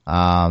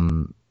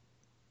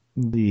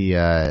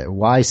 The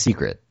why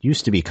secret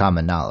used to be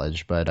common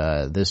knowledge, but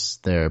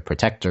their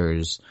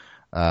protectors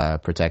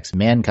protects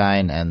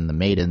mankind and the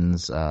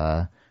maidens.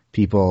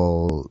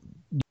 People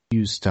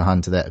used to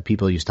hunt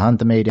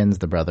the maidens.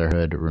 The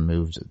Brotherhood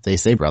removed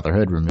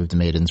the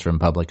maidens from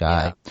public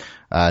eye.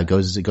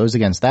 Goes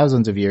against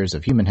thousands of years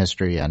of human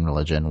history and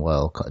religion.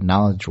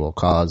 Knowledge will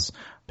cause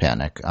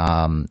panic.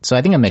 So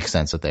I think it makes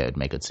sense that they would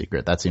make it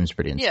secret. That seems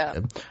pretty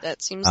intuitive. Yeah,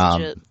 that seems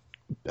legit.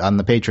 On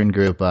the patron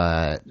group,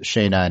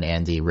 Shayna and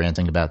Andy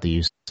ranting about the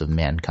use of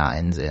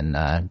mankind in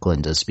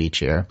Glinda's speech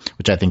here,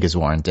 which I think is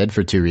warranted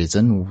for two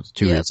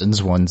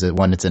reasons. One,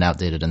 it's an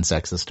outdated and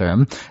sexist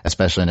term,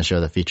 especially in a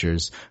show that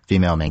features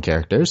female main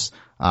characters.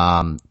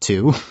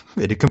 Two,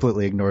 it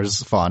completely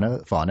ignores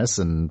faunus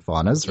and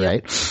faunas,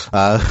 right?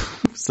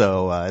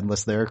 So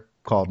unless they're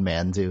called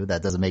Mandu,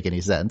 that doesn't make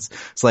any sense.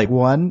 It's like,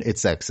 one,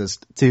 it's sexist.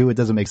 Two, it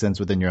doesn't make sense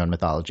within your own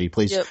mythology.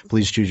 Please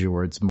choose your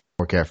words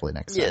more carefully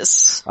next time.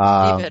 Yes,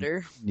 be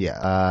better.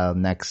 Yeah.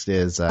 Next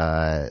is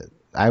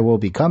I will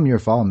become your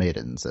fall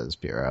maiden, says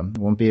Pyrrha.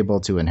 Won't be able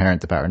to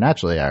inherit the power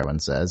naturally, Irwin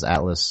says.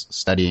 Atlas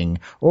studying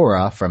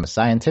aura from a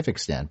scientific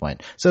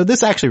standpoint. So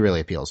this actually really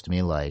appeals to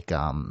me, like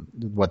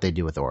what they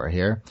do with aura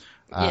here.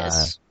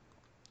 Yes.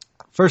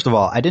 First of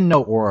all, I didn't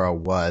know aura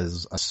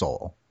was a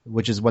soul,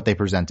 which is what they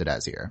presented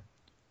as here.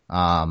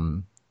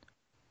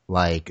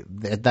 Like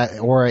that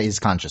aura is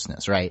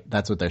consciousness, right?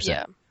 That's what they're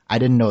saying. Yeah. I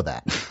didn't know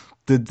that.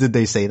 Did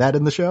they say that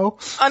in the show?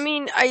 I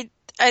mean,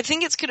 I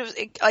think it's could have,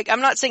 like,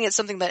 I'm not saying it's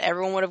something that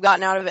everyone would have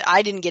gotten out of it.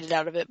 I didn't get it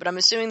out of it, but I'm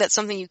assuming that's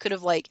something you could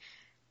have, like,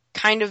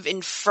 kind of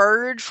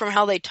inferred from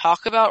how they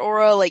talk about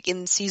aura, like,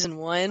 in season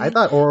 1. I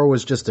thought aura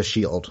was just a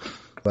shield.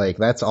 Like,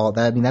 that's all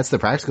that, I mean, that's the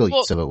practical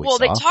use of it we saw. Well,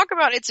 they talk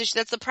about that's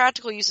the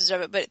practical usage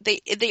of it, but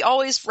they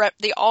always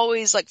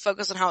like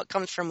focus on how it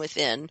comes from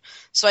within.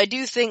 So I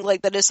do think,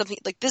 like, that is something,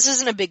 like, this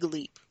isn't a big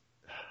leap.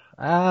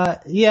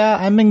 Yeah,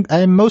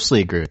 I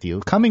mostly agree with you.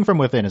 Coming from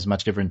within is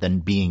much different than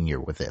being your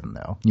within,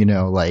 though. You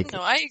know, like.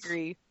 No, I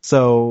agree.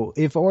 So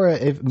if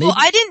maybe. Well,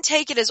 I didn't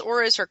take it as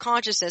aura is her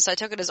consciousness. I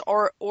took it as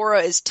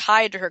aura is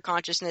tied to her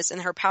consciousness, and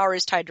her power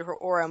is tied to her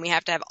aura, and we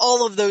have to have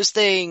all of those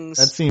things.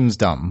 That seems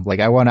dumb. Like,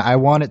 I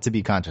want it to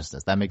be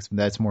consciousness.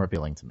 That's more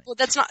appealing to me. Well,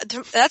 that's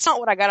not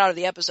what I got out of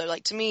the episode.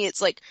 Like, to me,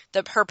 it's like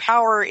her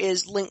power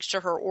is linked to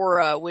her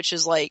aura, which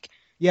is like.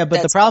 Yeah,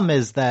 but the problem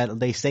is that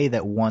they say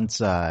that once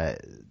her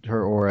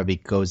aura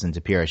goes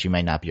into Pyrrha, she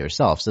might not be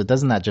herself. So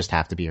doesn't that just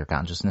have to be her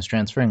consciousness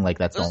transferring? Like,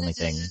 that's the only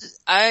thing.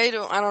 I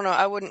don't know.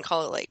 I wouldn't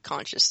call it, like,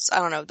 conscious. I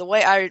don't know. The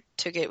way I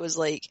took it was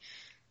like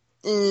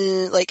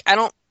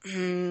I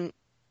don't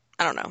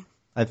know.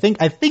 I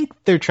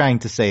think they're trying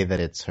to say that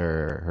it's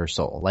her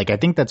soul. Like, I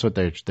think that's what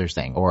they're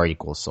saying. Aura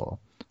equals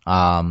soul.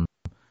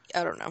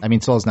 I don't know. I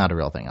mean, soul is not a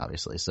real thing,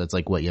 obviously. So it's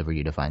like whatever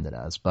you defined it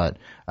as. But,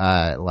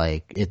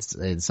 like, it's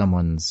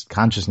someone's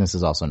consciousness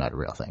is also not a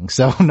real thing.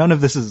 So none of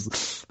this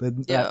is,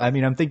 Yeah. I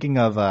mean, I'm thinking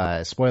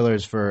of,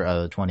 spoilers for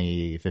a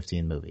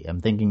 2015 movie.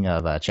 I'm thinking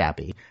of,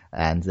 Chappie.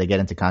 And they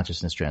get into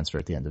consciousness transfer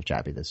at the end of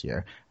Chappie this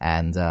year.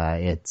 And,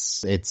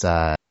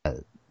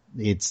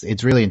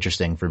 it's really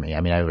interesting for me.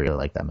 I mean, I really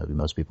like that movie.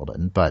 Most people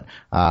didn't, but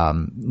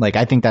like,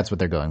 I think that's what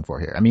they're going for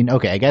here. I mean,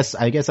 okay, I guess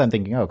I'm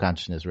thinking, oh,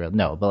 consciousness is real.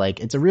 No, but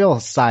like, it's a real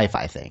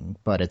sci-fi thing,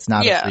 but it's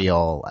not a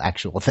real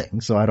actual thing.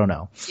 So I don't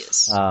know.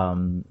 Yes.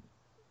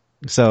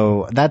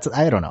 So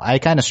I don't know. I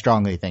kind of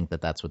strongly think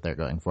that that's what they're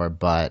going for,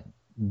 but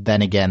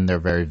then again, they're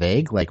very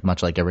vague, like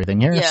much like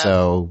everything here. Yeah.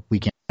 So we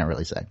can't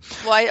really say.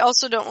 Well, I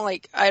also don't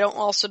want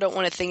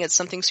to think it's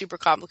something super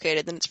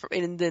complicated,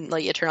 and then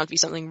like it turned out to be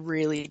something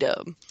really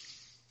dumb.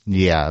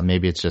 Yeah,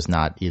 maybe it's just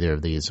not either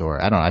of these, or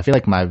I don't know. I feel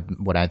like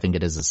what I think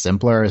it is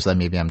simpler, so that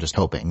maybe I'm just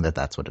hoping that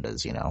that's what it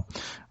is, you know.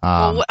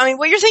 Well, I mean,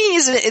 what you're thinking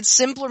is it's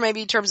simpler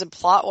maybe in terms of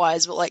plot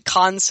wise, but like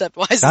concept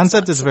wise.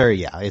 Concept is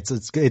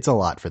it's a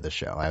lot for the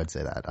show. I would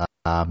say that.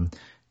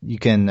 You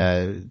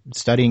can,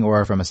 studying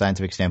aura from a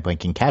scientific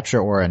standpoint can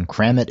capture aura and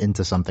cram it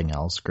into something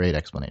else. Great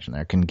explanation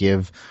there. Can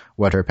give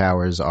what her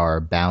powers are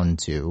bound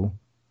to.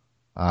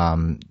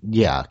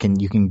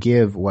 You can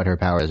give what her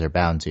powers are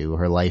bound to.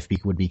 Her life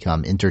would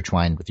become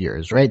intertwined with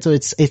yours, right? So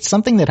it's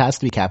something that has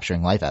to be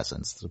capturing life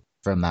essence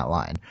from that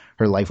line.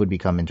 Her life would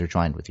become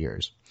intertwined with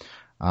yours.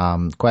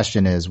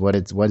 Question is, what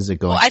is it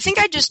going? Well, I think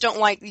I just don't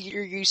like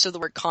your use of the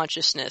word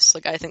consciousness.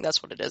 Like, I think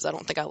that's what it is. I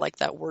don't think I like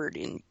that word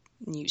in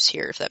use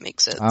here, if that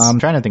makes sense. I'm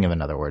trying to think of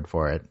another word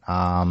for it.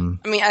 I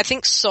mean, I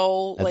think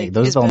soul. I think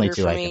those are the only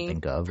two I can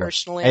think of.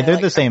 Personally, they're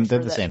the same. They're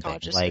the same thing.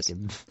 Like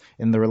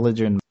in the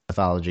religion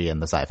mythology and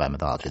the sci-fi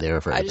mythology, they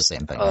refer to the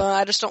same thing.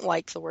 I just don't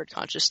like the word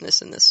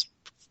consciousness in this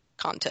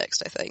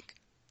context. I think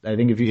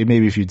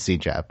if you'd seen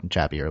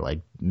Chappie or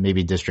like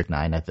maybe District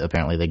 9,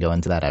 apparently they go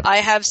into that. I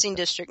have seen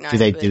District 9. Do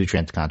they do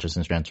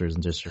consciousness transfers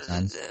in District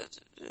 9?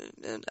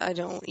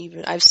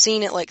 I've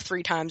seen it like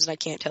 3 times and I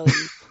can't tell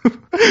you.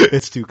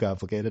 It's too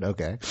complicated.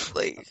 Okay.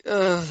 Like,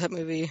 that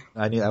movie.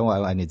 I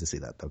need to see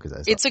that though,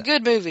 because it's a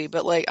good movie,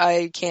 but like,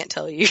 I can't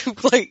tell you.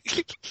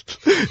 Like,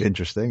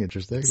 interesting.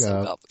 It's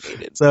so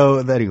complicated. So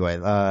anyway,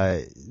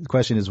 the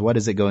question is, what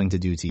is it going to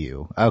do to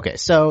you? Okay.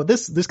 So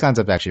this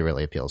concept actually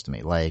really appeals to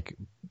me. Like,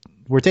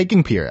 we're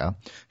taking Pyrrha,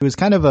 who is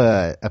kind of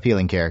a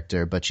appealing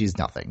character, but she's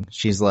nothing.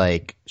 She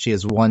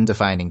has one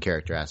defining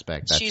character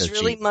aspect. She's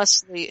really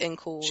muscly and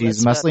cool.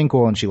 She's muscly and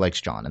cool, and she likes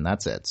John, and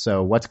that's it.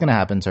 So what's going to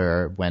happen to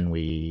her when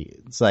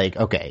it's like,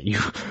 okay,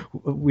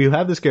 we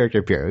have this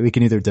character Pyrrha. We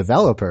can either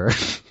develop her,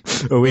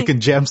 or we can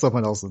jam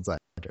someone else inside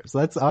her. So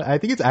I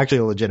think it's actually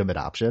a legitimate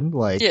option.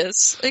 Like,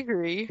 yes, I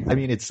agree. I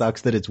mean, it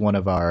sucks that it's one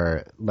of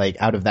our, like,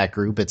 out of that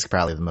group, it's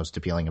probably the most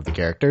appealing of the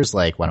characters.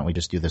 Like, why don't we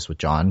just do this with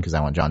John? Because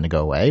I want John to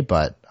go away,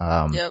 but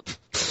yep.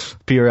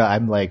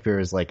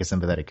 Pyrrha's like a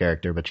sympathetic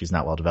character, but she's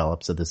not well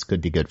developed, so this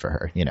could be good for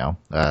her, you know.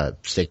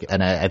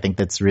 And I think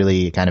that's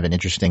really kind of an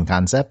interesting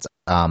concept.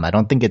 I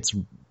don't think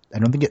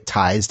it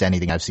ties to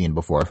anything I've seen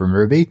before from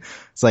Ruby.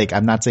 It's like,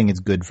 I'm not saying it's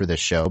good for this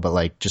show, but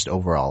like, just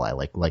overall, I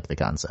like the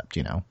concept,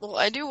 you know. Well,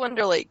 I do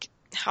wonder, like,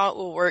 how it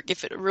will work,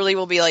 if it really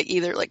will be like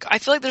either, like, I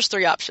feel like there's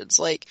 3 options.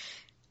 Like,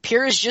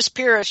 Pyrrha's just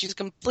Pyrrha, she's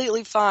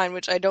completely fine,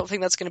 which I don't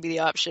think that's going to be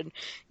the option.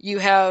 You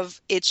have,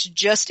 it's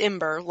just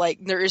Ember, like,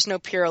 there is no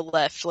Pyrrha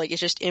left, like,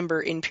 it's just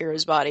Ember in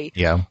Pyrrha's body.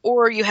 Yeah.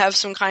 Or you have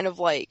some kind of,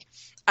 like,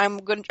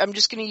 I'm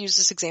just gonna use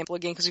this example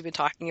again because we've been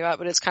talking about it,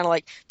 but it's kind of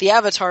like the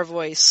Avatar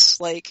voice.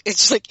 Like,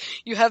 it's like,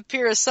 you have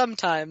Pyrrha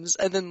sometimes,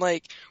 and then,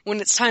 like,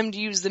 when it's time to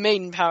use the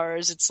maiden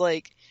powers, it's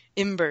like,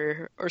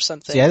 Ember or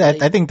something. See,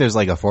 I think there's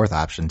like a fourth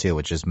option too,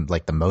 which is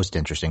like the most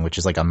interesting, which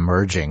is like a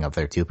merging of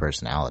their two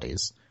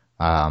personalities.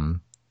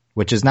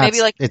 Which is not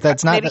maybe like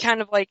that's not maybe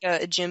kind of like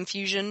a gem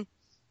fusion.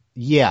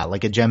 Yeah,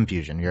 like a gem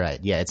fusion. You're right.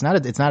 Yeah, it's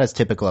not as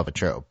typical of a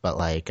trope, but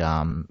like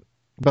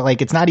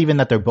it's not even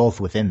that they're both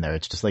within there.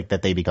 It's just like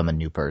that they become a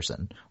new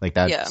person. Like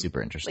that's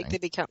super interesting. Like they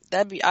become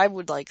I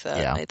would like that.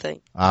 Yeah. I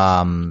think.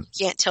 You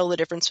can't tell the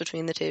difference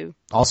between the two.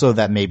 Also,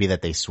 that maybe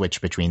that they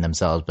switch between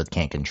themselves but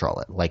can't control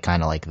it, like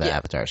kind of like the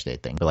Avatar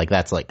state thing. But like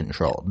that's like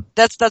controlled.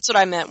 That's what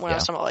I meant when I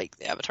was talking about like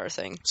the Avatar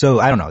thing. So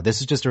I don't know.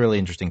 This is just a really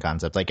interesting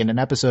concept. Like in an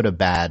episode of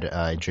Bad,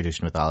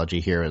 introduced mythology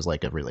here is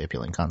like a really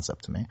appealing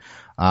concept to me.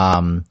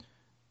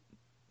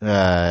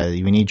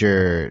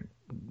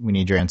 We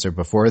need your answer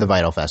before the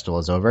Vital Festival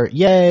is over.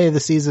 Yay!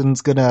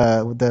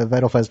 The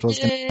Vital Festival's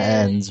gonna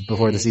end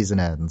before the season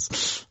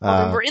ends.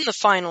 We're in the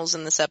finals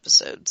in this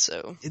episode,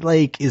 so.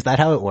 Like, is that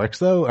how it works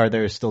though? Are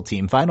there still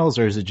team finals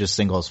or is it just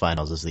singles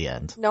finals is the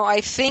end? No,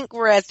 I think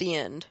we're at the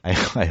end.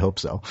 I hope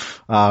so.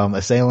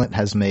 Assailant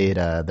has made,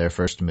 their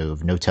first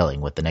move. No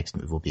telling what the next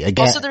move will be.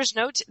 Again. Also,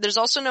 there's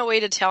also no way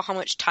to tell how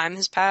much time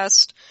has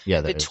passed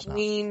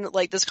between,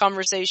 like, this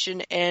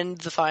conversation and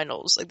the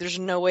finals. Like, there's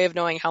no way of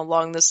knowing how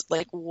long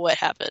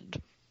what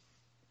happened.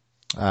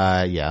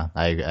 Yeah,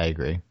 I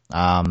agree.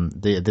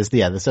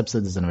 This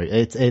episode isn't.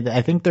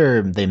 I think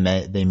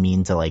they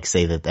mean to like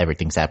say that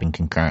everything's happening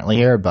concurrently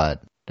here,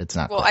 but it's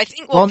not. Well, quite. I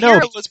think. Well,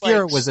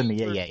 Pyrrha was in the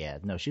yeah.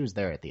 No, she was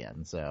there at the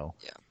end, so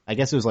yeah. I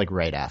guess it was like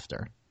right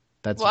after.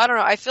 Well, I don't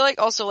know. I feel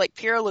like also like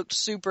Pyrrha looked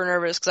super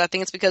nervous because I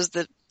think it's because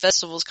the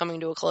festival's coming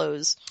to a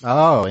close.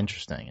 Oh,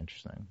 interesting.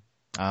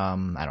 I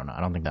don't know. I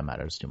don't think that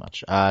matters too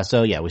much.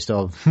 So yeah, we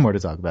still have more to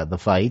talk about. The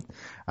fight,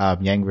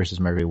 Yang versus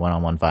Mercury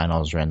 1-on-1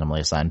 finals, randomly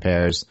assigned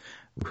pairs.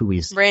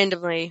 We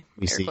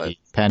see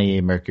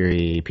Penny,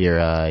 Mercury,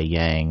 Pyrrha,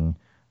 Yang,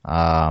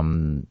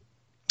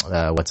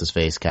 what's his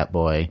face,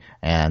 Catboy,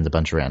 and a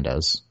bunch of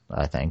randos,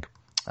 I think.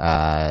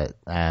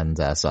 And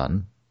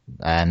Sun.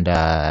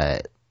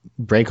 And,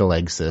 break a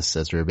leg, sis,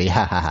 says Ruby.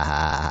 Ha ha ha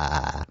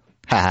ha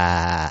ha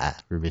ha.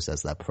 Ruby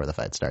says that before the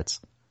fight starts.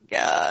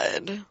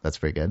 God. That's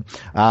pretty good.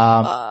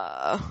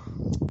 I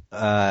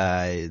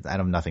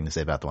have nothing to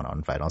say about the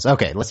 1-on-1 finals.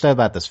 Okay, let's talk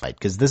about this fight,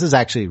 because this is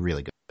actually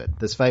really good.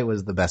 This fight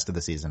was the best of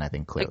the season, I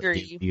think, clearly.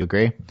 Agree. Do you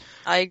agree?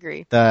 I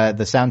agree. The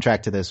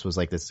soundtrack to this was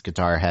like this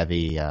guitar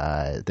heavy,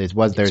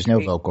 there's no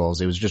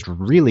vocals. It was just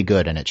really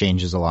good, and it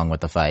changes along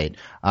with the fight.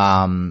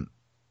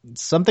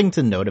 Something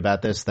to note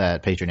about this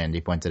that Patron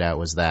Andy pointed out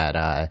was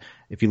that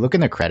if you look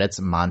in the credits,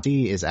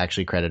 Monty is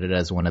actually credited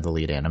as one of the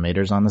lead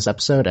animators on this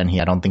episode, and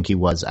I don't think he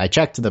was. I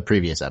checked the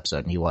previous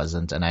episode, and he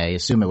wasn't, and I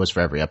assume it was for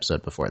every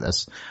episode before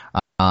this.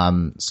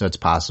 So it's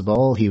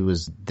possible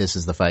this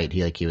is the fight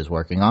he was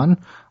working on.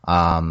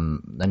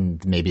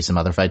 And maybe some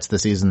other fights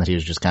this season that he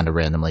was just kind of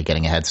randomly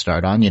getting a head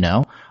start on,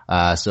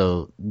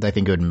 So I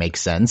think it would make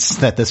sense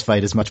that this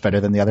fight is much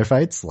better than the other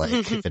fights, like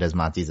if it has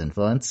Monty's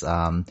influence.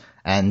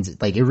 And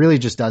like it really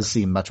just does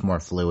seem much more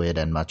fluid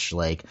and much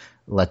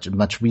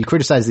we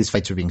criticize these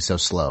fights for being so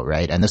slow,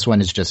 right? And this one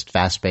is just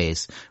fast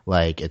paced,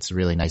 like it's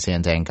really nice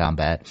hand-to-hand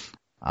combat.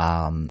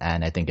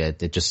 And I think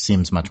it just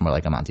seems much more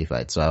like a Monty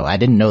fight. So I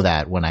didn't know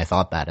that when I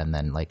thought that, and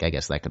then like I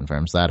guess that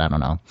confirms that. I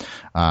don't know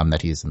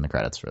that he's in the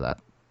credits for that.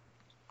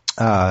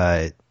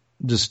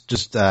 It's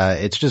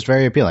just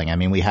very appealing. I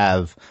mean, we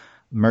have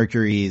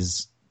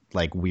Mercury's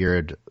like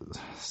weird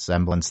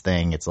semblance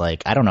thing. It's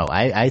like I don't know.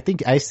 I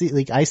think I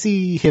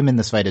see him in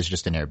this fight as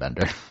just an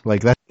airbender.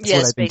 Like that's what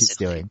I think he's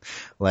doing.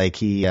 Like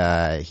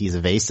he's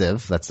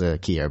evasive. That's a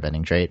key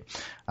airbending trait.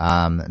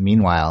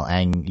 Meanwhile,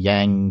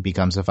 Yang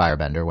becomes a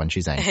firebender when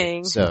she's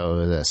angry.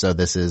 So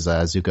this is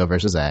Zuko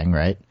versus Aang,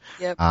 right?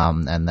 Yep.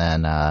 And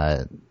then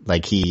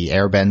like he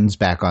airbends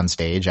back on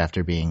stage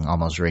after being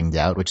almost ringed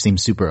out, which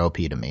seems super OP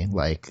to me.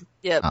 Like,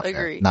 yep,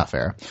 agree. Not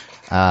fair.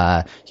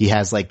 He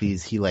has like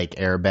he like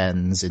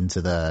airbends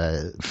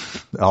into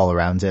all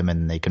around him,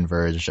 and they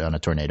converge on a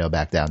tornado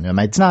back down to him.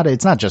 It's not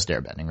just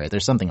airbending, right?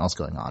 There's something else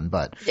going on,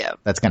 but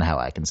that's kind of how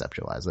I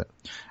conceptualize it.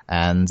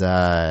 And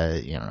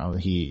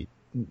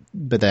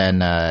but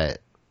then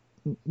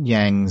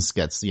Yang's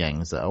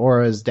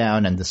aura's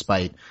down, and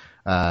despite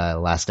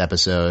last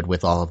episode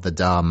with all of the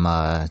dumb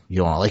you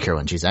don't like her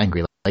when she's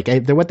angry,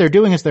 what they're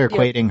doing is they're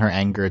equating her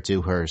anger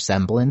to her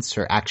semblance,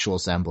 her actual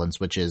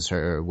semblance, which is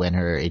when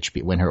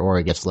her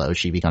aura gets low,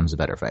 she becomes a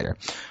better fighter.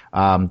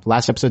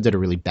 Last episode did a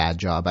really bad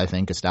job, I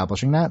think,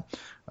 establishing that.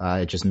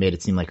 It just made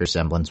it seem like her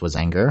semblance was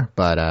anger,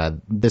 but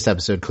this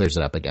episode clears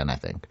it up again, I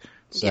think.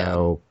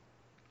 So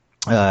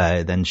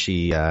then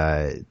she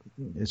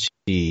attacks.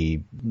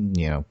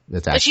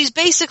 But she's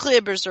basically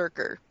a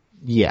berserker.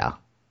 Yeah.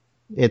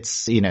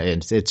 She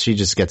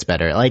just gets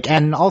better. Like,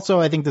 and also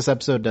I think this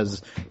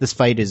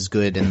fight is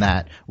good in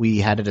that we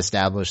had it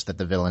established that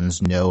the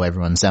villains know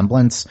everyone's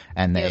semblance,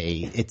 and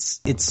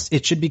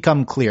it should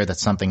become clear that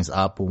something's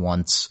up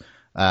once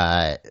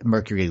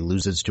Mercury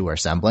loses to her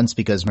semblance,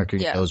 because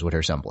Mercury knows what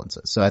her semblance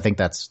is. So I think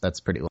that's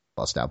pretty well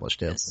established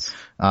too. Yes.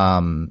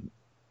 And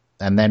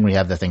then we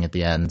have the thing at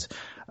the end.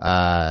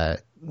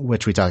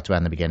 which we talked about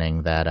in the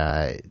beginning,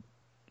 that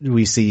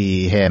we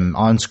see him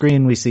on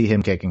screen, we see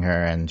him kicking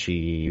her and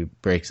she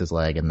breaks his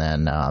leg, and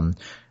then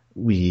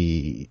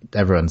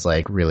everyone's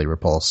like really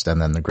repulsed, and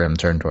then the Grimm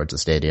turn towards the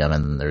stadium,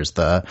 and there's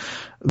the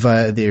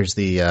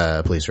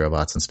police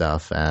robots and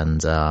stuff,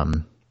 and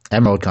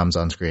Emerald comes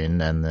on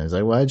screen and is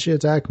like, why'd she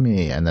attack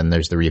me? And then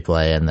there's the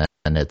replay, and then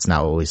it's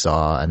not what we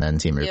saw, and then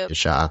Team Ruby is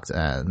shocked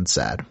and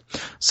sad.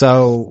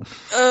 So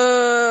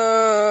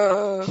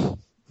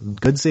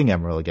good seeing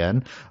Emerald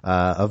again.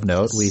 Of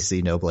note, we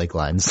see no Blake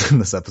lines in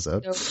this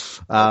episode. Nope.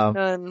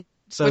 None.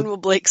 So when will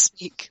Blake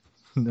speak?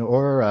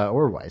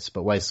 Or Weiss,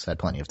 but Weiss had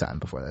plenty of time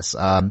before this.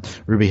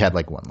 Ruby had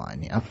like one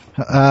line, yeah.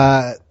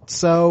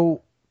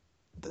 So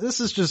this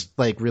is just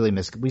like really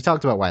we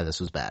talked about why this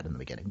was bad in the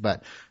beginning,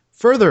 but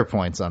further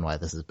points on why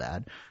this is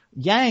bad.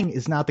 Yang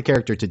is not the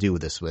character to do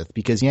this with,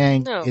 because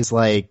Yang is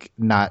like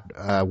not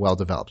a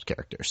well-developed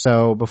character.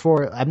 So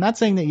I'm not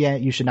saying that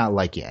you should not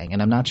like Yang,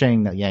 and I'm not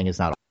saying that Yang is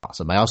not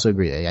awesome. I also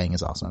agree that Yang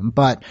is awesome,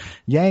 but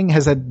Yang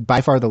has had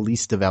by far the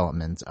least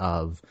development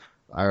of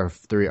our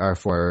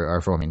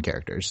four main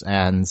characters,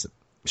 and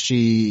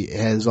she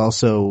has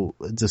also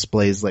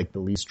displays like the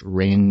least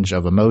range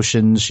of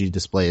emotions. She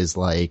displays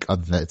like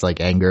other than it's like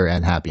anger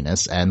and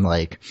happiness, and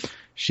like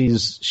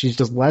she's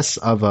just less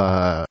of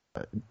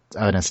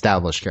an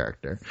established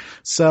character.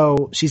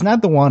 So she's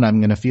not the one I'm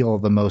going to feel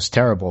the most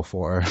terrible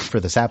for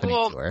this happening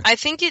to her. I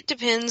think it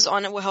depends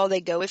on how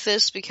they go with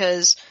this,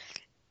 because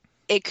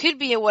it could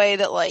be a way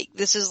that like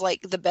this is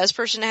like the best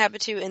person to happen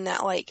to, in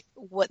that like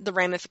what the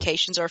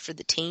ramifications are for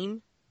the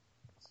team.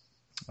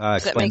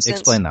 Does that make sense?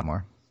 Explain that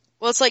more.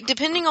 Well, it's like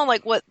depending on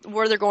like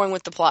where they're going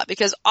with the plot,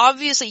 because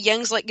obviously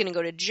Yang's like going to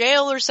go to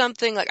jail or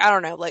something. Like, I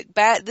don't know, like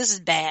bad. This is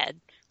bad.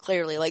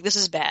 Clearly, like this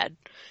is bad.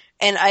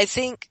 And I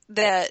think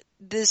that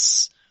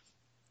this,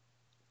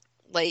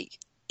 like,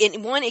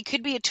 it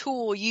could be a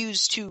tool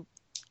used to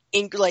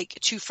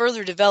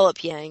further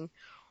develop Yang,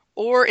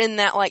 or in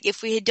that, like,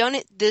 if we had done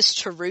this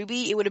to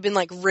Ruby, it would have been,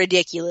 like,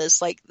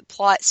 ridiculous, like, the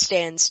plot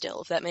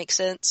standstill, if that makes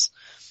sense.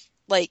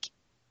 Like,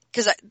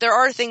 because there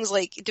are things,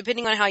 like,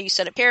 depending on how you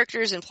set up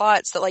characters and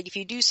plots, that, like, if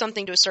you do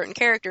something to a certain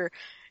character,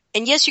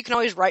 and yes, you can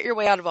always write your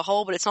way out of a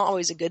hole, but it's not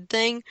always a good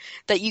thing,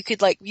 that you could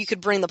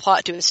bring the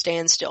plot to a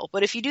standstill.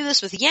 But if you do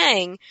this with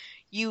Yang,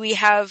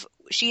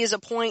 she is a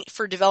point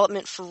for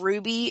development for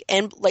Ruby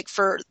and like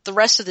for the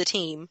rest of the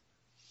team.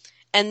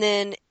 And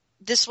then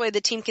this way the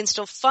team can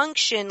still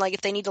function, like if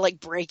they need to like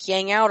break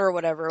Yang out or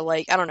whatever.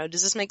 Like, I don't know,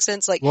 does this make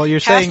sense? Like, well, you're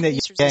saying that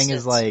Yang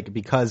is like,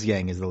 because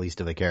Yang is the least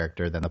of a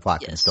character, then the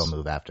plot can still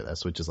move after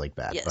this, which is like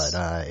bad. Yes.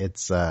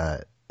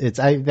 But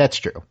that's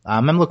true.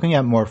 I'm looking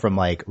at more from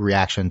like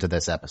reaction to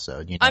this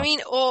episode. You know? I mean,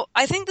 well,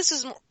 I think this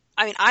is.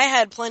 I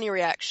had plenty of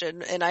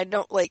reaction, and I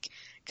don't like,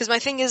 because my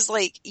thing is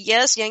like,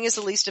 yes, Yang is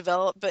the least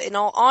developed, but in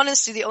all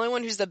honesty, the only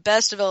one who's the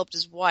best developed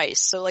is Weiss.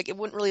 So like, it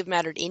wouldn't really have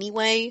mattered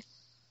anyway.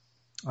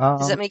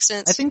 Does that make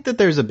sense? I think that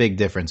there's a big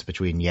difference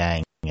between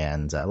Yang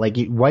and like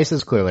Weiss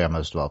is clearly our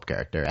most developed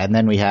character, and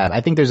then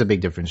I think there's a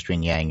big difference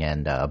between Yang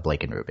and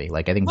Blake and Ruby.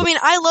 Like, I think. Well,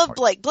 I love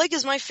Blake. Blake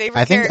is my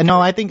favorite character.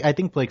 No, I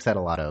think Blake's had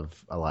a lot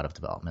of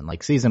development.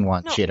 Like season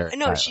 1, she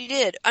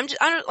did. I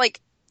don't like,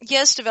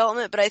 yes,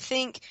 development, but I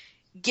think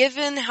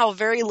given how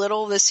very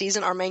little this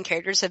season our main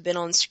characters have been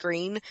on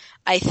screen,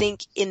 I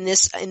think in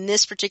this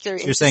particular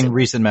instance, you're saying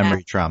recent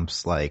memory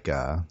trumps like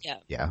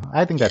yeah.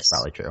 I think that's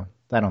probably true.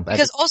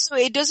 Also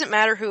it doesn't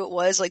matter who it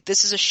was, like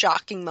this is a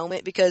shocking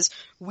moment because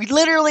we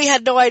literally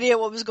had no idea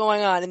what was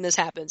going on and this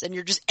happens and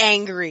you're just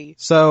angry.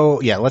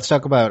 So yeah, I'll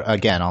talk about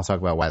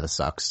why this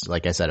sucks,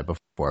 like I said it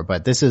before,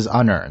 but this is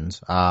unearned,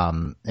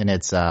 and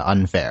it's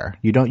unfair.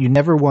 You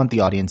never want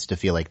the audience to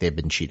feel like they've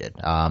been cheated.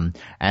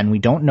 And we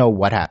don't know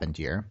what happened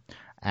here.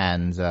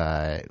 And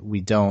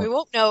we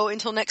won't know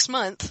until next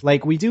month.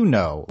 Like, we do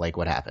know like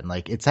what happened.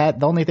 Like, the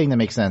only thing that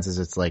makes sense is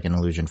it's like an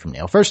illusion from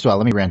Neo. First of all,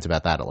 let me rant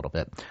about that a little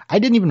bit. I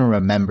didn't even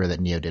remember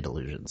that Neo did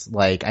illusions.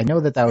 Like, I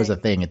know that was a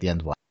thing at the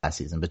end of last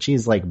season, but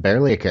she's like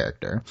barely a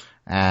character.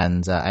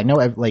 And I know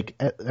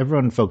like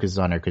everyone focuses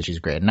on her because she's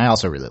great, and I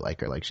also really like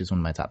her. Like, she's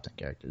one of my top 10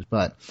 characters.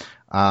 But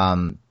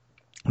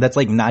that's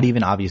like not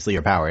even obviously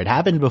her power. It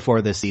happened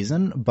before this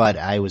season, but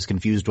I was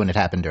confused when it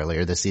happened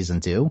earlier this season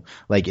too.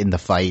 Like in the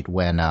fight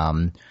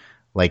when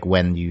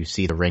you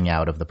see the ring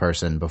out of the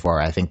person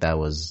before, I think that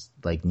was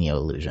like Neo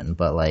illusion,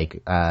 but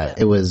like,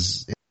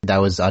 that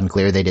was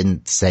unclear. They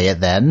didn't say it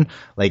then.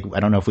 Like,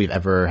 I don't know if we've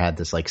ever had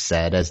this like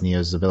said as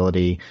Neo's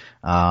ability.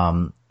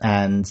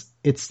 And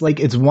it's like,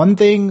 it's one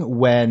thing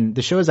when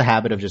the show has a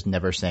habit of just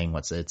never saying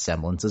what its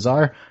semblances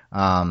are,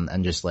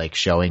 and just like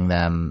showing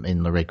them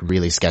in like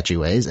really sketchy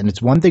ways. And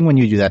it's one thing when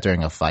you do that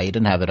during a fight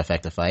and have it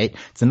affect a fight.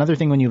 It's another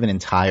thing when you have an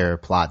entire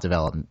plot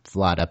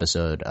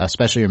episode,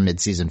 especially your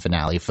mid-season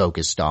finale,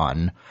 focused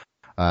on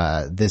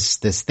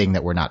this thing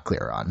that we're not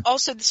clear on.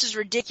 Also, this is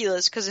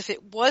ridiculous because if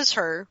it was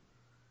her,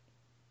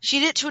 she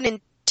did it to an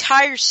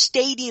entire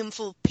stadium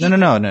full of people.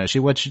 No.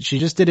 She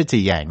just did it to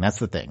Yang. That's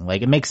the thing.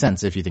 Like, it makes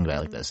sense if you think about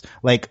it like this.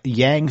 Like,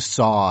 Yang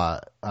saw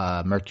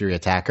Mercury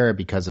attack her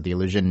because of the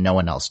illusion. No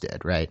one else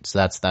did, right? So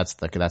that's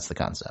the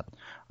concept.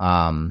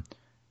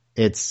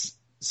 it's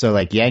so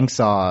like Yang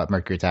saw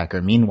Mercury attack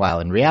her. Meanwhile,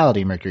 in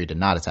reality, Mercury did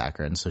not attack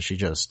her, and so she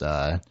just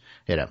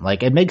hit him.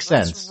 Like it makes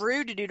sense. It's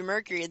rude to do to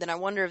Mercury. Then I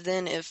wonder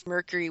if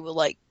Mercury will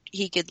like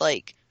he could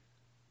like.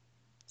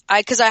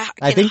 I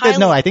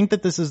think that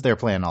this is their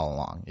plan all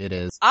along. It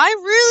is. I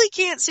really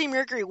can't see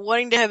Mercury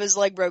wanting to have his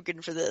leg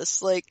broken for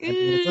this. Like, I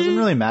mean, it doesn't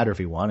really matter if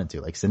he wanted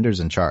to. Like,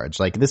 Cinder's in charge.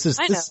 Like, this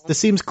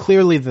seems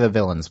clearly the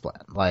villain's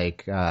plan.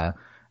 Like,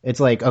 it's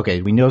like,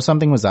 okay, we know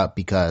something was up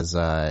because,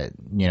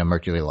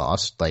 Mercury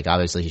lost. Like,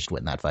 obviously he should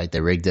win that fight.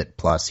 They rigged it.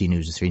 Plus, he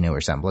knew her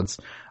semblance.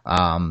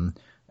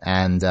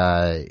 It's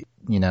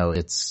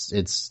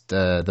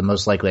the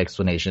most likely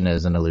explanation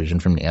is an illusion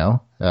from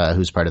Neo,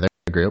 who's part of their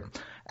group.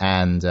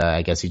 And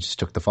I guess he just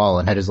took the fall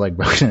and had his leg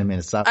broken. I mean,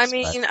 it sucks. I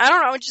mean, I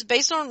don't know. Just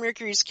based on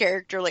Mercury's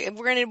character, like,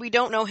 granted, we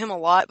don't know him a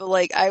lot, but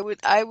like, I would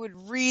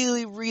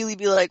really, really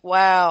be like,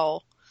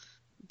 wow,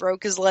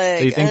 broke his leg.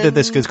 So you think that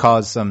this could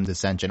cause some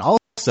dissension?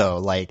 Also,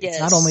 like, yes.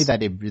 It's not only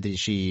that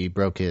she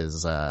broke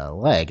his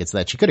leg; it's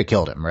that she could have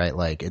killed him, right?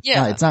 Like,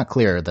 it's not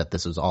clear that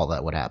this was all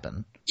that would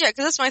happen. Yeah,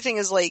 because that's my thing.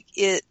 Is like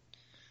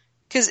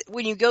because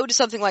when you go to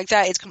something like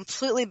that, it's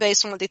completely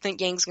based on what they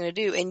think Yang's going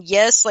to do. And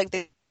yes, like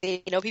they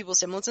know people's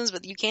semblances,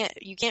 but you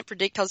can't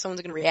predict how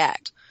someone's going to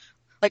react.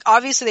 Like,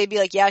 obviously they'd be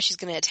like, yeah, she's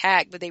going to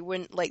attack, but they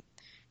wouldn't, like,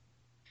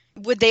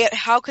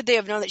 how could they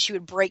have known that she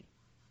would break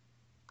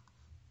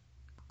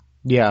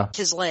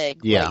his leg?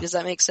 Yeah. Like, does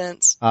that make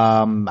sense?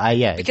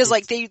 Because,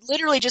 like, they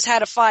literally just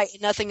had a fight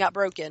and nothing got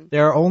broken.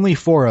 There are only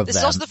 4 of them. This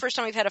is also the first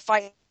time we've had a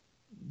fight.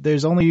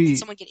 There's only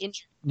someone get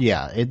injured.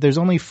 Yeah, there's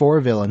only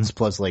 4 villains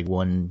plus, like,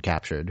 1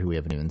 captured who we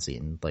haven't even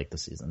seen, like,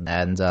 this season.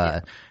 And,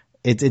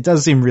 It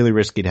does seem really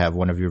risky to have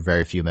one of your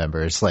very few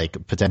members,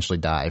 like, potentially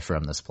die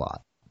from this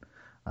plot.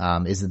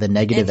 Is the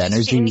negative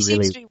energy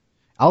really...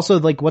 Also,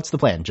 like, what's the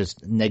plan?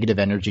 Just negative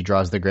energy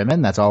draws the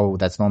Grimmin? That's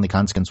the only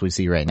consequence we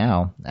see right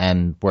now.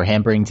 And we're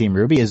hampering Team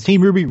RWBY. Is Team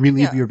RWBY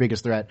really your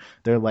biggest threat?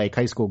 They're like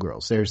high school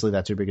girls. Seriously,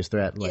 that's your biggest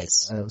threat? Like,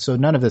 yes. So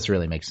none of this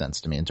really makes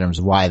sense to me in terms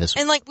of why this...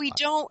 And, like,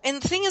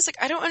 and the thing is,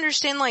 like, I don't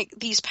understand, like,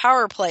 these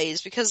power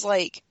plays, because,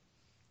 like,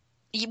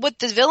 what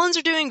the villains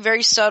are doing,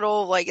 very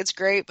subtle, like, it's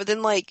great, but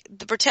then, like,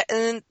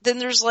 and then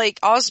there's, like,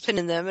 Ozpin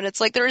in them, and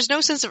it's like, there is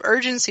no sense of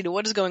urgency to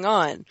what is going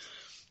on.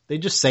 They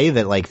just say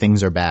that, like,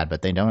 things are bad,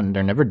 but they're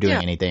never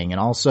doing anything, and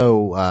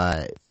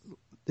also,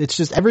 it's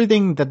just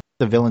everything that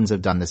the villains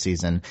have done this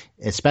season,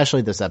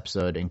 especially this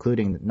episode,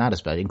 including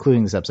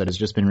this episode, has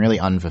just been really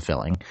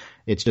unfulfilling.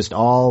 It's just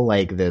all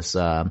like this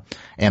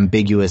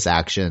ambiguous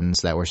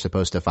actions that we're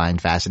supposed to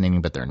find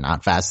fascinating, but they're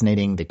not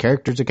fascinating. The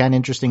characters are kind of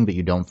interesting, but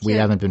we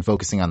haven't been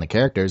focusing on the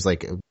characters.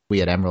 Like, we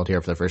had Emerald here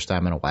for the first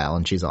time in a while,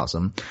 and she's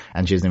awesome,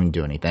 and she doesn't even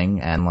do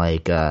anything. And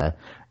like,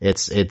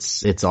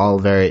 it's all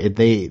very.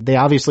 They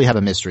obviously have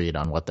a mystery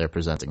on what they're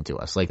presenting to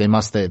us. Like, they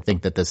must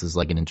think that this is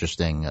like an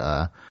interesting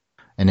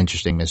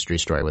mystery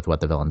story with what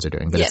the villains are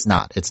doing, but it's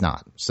not.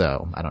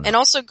 So I don't know. And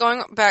also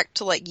going back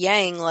to like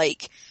Yang,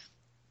 like,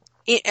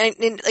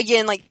 and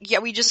again, like, yeah,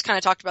 we just kind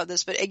of talked about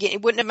this, but again,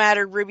 it wouldn't have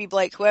mattered, Ruby,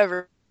 Blake,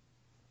 whoever.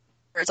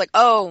 It's like,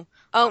 oh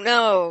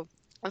no,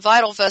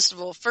 Vital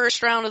Festival,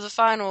 first round of the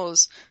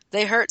finals,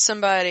 they hurt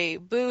somebody,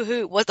 boo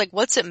hoo.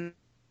 What's it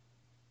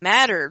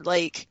matter?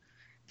 Like,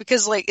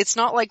 because, like, it's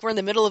not like we're in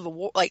the middle of a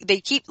war. Like,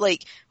 they keep,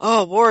 like,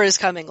 oh, war is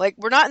coming. Like,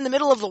 we're not in the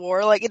middle of the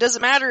war. Like, it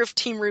doesn't matter if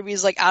Team RWBY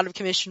is, like, out of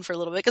commission for a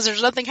little bit, because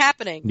there's nothing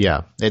happening.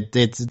 Yeah. I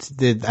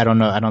don't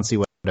know. I don't see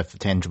what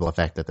tangible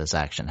effect that this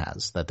action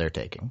has that they're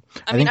taking.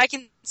 I mean, I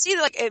can see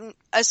that, like,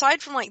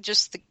 aside from, like,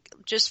 just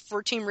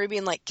for Team RWBY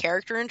and, like,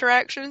 character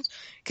interactions,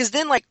 because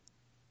then, like,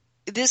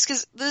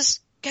 this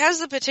has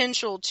the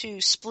potential to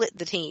split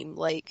the team,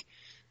 like,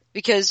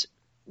 because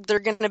they're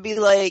gonna be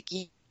like,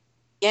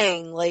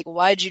 Yang, like,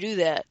 why'd you do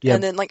that? Yeah.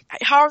 And then, like,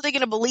 how are they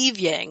gonna believe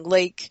Yang?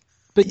 Like,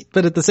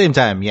 but at the same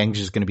time, Yang's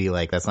just gonna be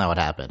like, that's not what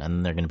happened,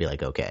 and they're gonna be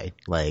like, okay,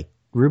 like,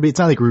 RWBY, it's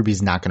not like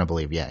RWBY's not gonna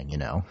believe Yang,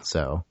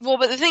 so. Well,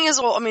 but the thing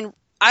is, I mean,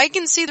 I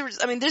can see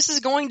this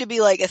is going to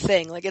be like a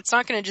thing, like, it's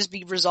not gonna just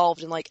be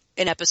resolved in, like,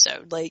 an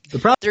episode, like. The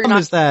problem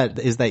is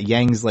that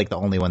Yang's, like, the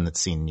only one that's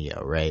seen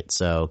Neo, right?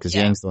 So, cause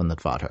Yang's the one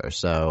that fought her,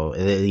 so,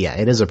 yeah,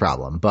 it is a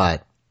problem,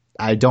 but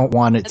I don't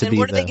want it to be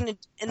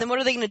and then what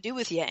are they going to do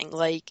with Yang?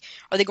 Like,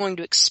 are they going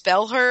to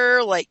expel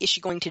her? Like, is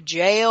she going to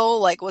jail?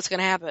 Like, what's going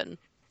to happen?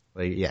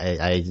 Like,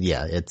 I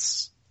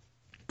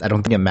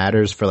don't think it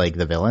matters for, like,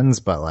 the villains,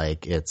 but,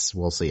 like,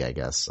 we'll see, I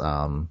guess.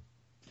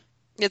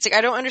 It's like,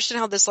 I don't understand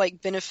how this,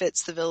 like,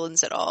 benefits the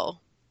villains at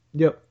all.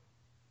 Yep.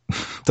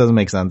 Doesn't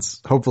make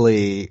sense.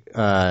 Hopefully,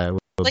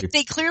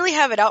 they clearly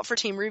have it out for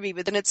Team RWBY,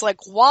 but then it's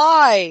like,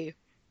 why?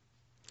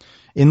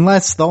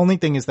 Unless the only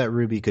thing is that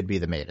RWBY could be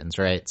the maidens,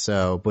 right?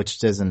 So, which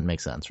doesn't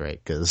make sense,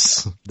 right?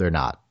 Because they're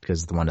not.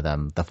 Because one of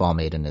them, the Fall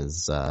Maiden,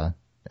 is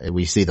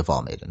we see the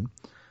Fall Maiden.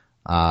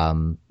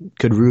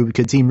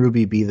 Could Team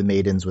RWBY be the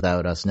maidens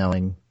without us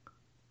knowing?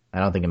 I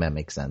don't think that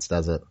makes sense,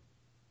 does it?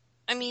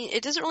 I mean,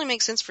 it doesn't really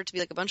make sense for it to be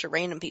like a bunch of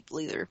random people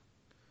either.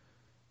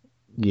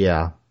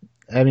 Yeah.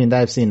 I mean,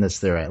 I've seen this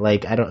through it.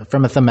 Like, I don't,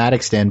 from a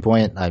thematic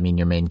standpoint, I mean,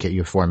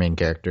 your four main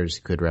characters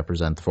could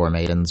represent the four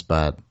maidens,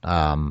 but,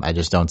 I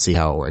just don't see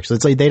how it works.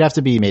 It's like, they'd have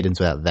to be maidens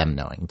without them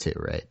knowing too,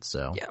 right?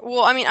 So. Yeah,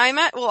 well, I mean,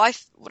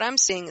 what I'm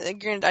seeing,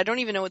 granted, I don't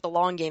even know what the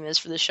long game is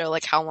for the show,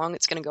 like how long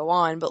it's gonna go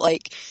on, but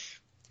like,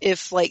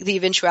 if like the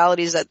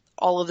eventuality is that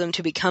all of them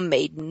to become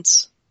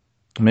maidens.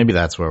 Maybe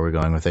that's where we're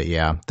going with it,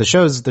 yeah. The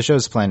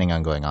show's planning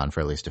on going on for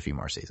at least a few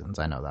more seasons,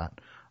 I know that.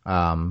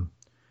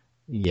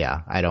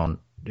 Yeah, I don't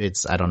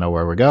know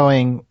where we're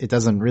going. It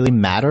doesn't really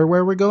matter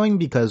where we're going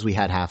because we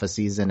had half a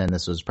season and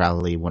this was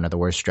probably one of the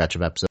worst stretch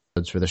of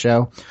episodes for the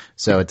show.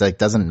 So it like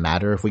doesn't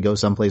matter if we go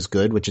someplace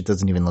good, which it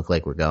doesn't even look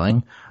like we're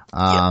going.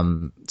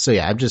 So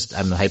yeah,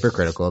 I'm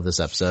hypercritical of this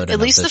episode. At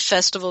least the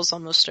festival's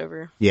almost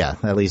over. Yeah,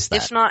 at least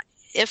that.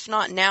 If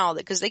not now,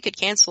 because they could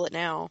cancel it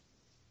now.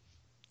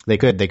 They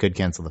could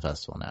cancel the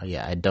festival now.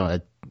 Yeah,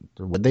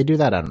 would they do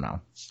that? I don't know.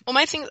 Well,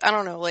 my thing, I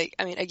don't know, like,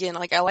 I mean, again,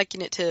 like, I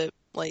liken it to,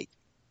 like,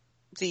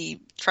 the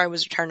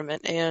Triwizard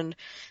Tournament, and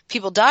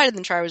people died in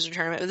the Triwizard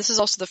Tournament, but this is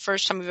also the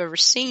first time we've ever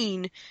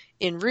seen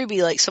in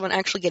RWBY, like, someone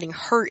actually getting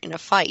hurt in a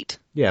fight.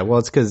 Yeah, well,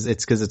 it's cause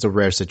it's a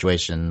rare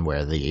situation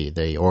where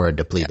the aura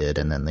depleted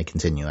and then they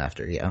continue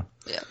after, yeah.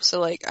 Yeah, so,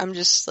 like, I'm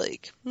just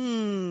like,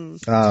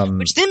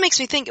 which then makes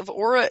me think of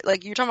aura,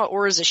 like, you're talking about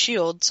aura as a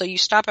shield, so you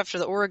stop after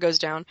the aura goes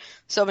down.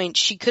 So, I mean,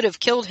 she could have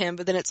killed him,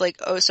 but then it's like,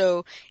 oh,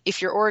 so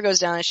if your aura goes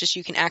down, it's just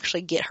you can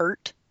actually get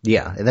hurt.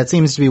 Yeah, that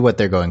seems to be what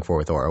they're going for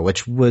with aura,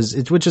 which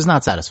is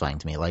not satisfying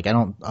to me. Like,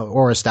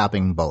 aura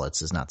stopping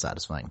bullets is not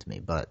satisfying to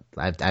me, but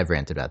I've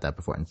ranted about that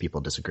before and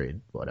people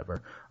disagreed,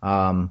 whatever.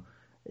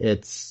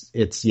 It's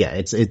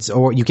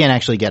or you can't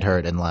actually get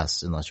hurt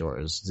unless your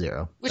aura is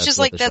zero. Which is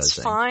like, that's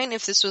fine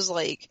if this was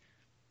like,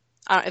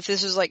 if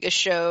this was like a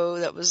show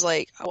that was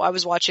like, I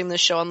was watching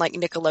this show on like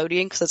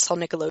Nickelodeon, because that's how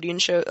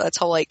that's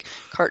how like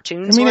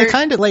cartoons work. It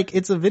kind of like,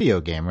 it's a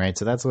video game, right?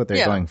 So that's what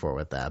they're going for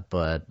with that,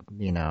 but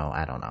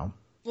I don't know.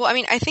 Well, I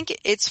mean, I think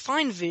it's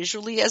fine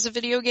visually as a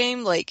video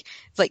game, like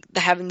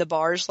having the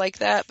bars like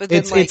that. But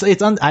then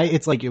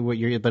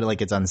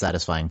it's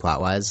unsatisfying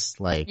plot wise.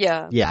 Like,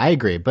 yeah, I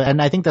agree.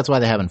 And I think that's why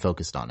they haven't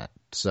focused on it.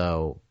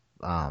 So,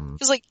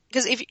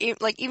 because if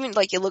even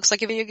like it looks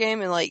like a video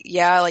game, and like,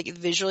 yeah, like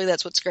visually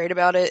that's what's great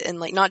about it, and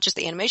like not just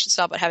the animation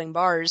style, but having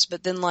bars.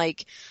 But then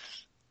like,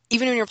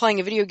 even when you're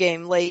playing a video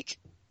game, like,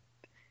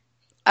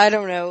 I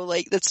don't know,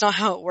 like that's not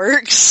how it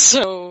works.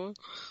 So,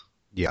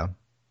 yeah.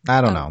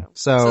 I don't know.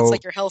 So it's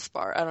like your health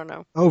bar. I don't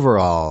know.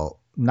 Overall,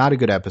 not a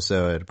good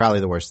episode.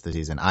 Probably the worst of the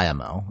season.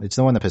 IMO. It's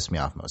the one that pissed me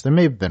off most. There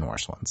may have been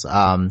worse ones.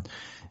 I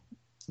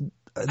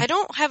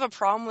don't have a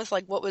problem with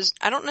I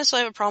don't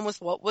necessarily have a problem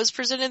with what was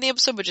presented in the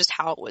episode, but just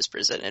how it was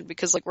presented,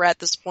 because like we're at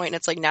this point and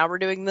it's like, now we're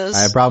doing this.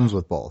 I have problems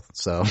with both.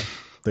 So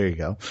there you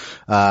go.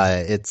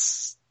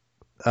 The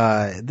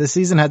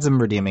season had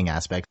some redeeming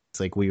aspects.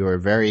 Like we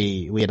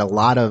had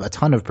a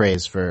ton of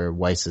praise for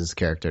Weiss's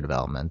character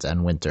development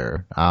and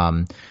Winter.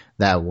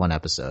 That one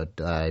episode,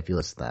 if you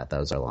listen to that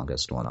was our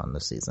longest one on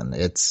this season.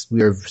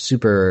 We were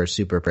super,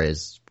 super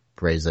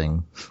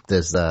praising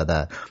this,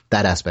 that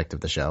aspect of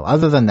the show.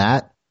 Other than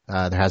that,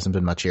 there hasn't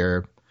been much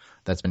here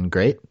that's been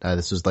great.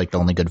 This was like the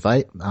only good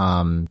fight.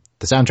 The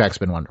soundtrack's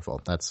been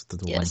wonderful. That's the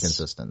one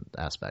consistent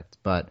aspect.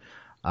 But,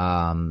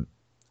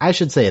 I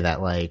should say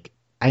that like,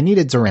 I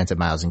needed to rant at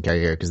Miles and Carrie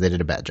here because they did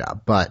a bad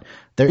job, but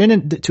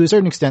to a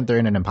certain extent, they're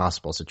in an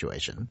impossible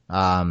situation,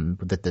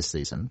 with this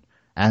season.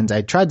 And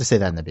I tried to say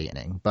that in the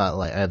beginning, but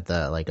like,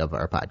 of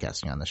our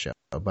podcasting on the show,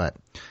 but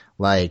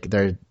like,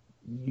 they're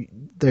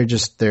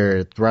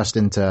thrust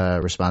into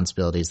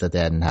responsibilities that they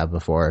hadn't had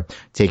before,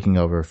 taking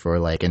over for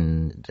like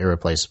an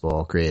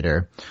irreplaceable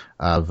creator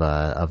of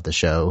the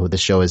show. The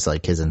show is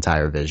like his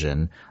entire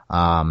vision.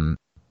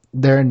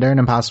 They're in an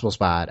impossible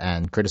spot,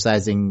 and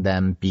criticizing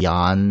them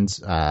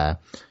beyond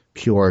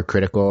pure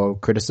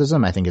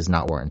criticism, I think, is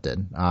not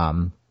warranted.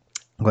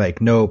 Like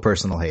no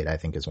personal hate, I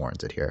think, is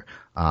warranted here.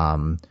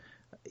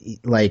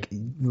 Like a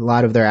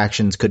lot of their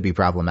actions could be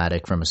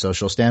problematic from a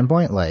social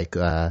standpoint. Like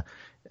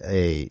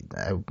we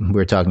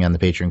were talking on the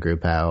Patreon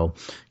group how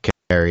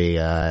Carrie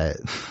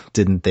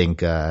didn't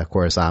think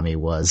Korosami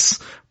was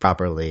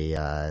properly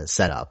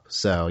set up.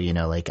 So,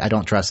 like I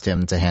don't trust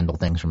him to handle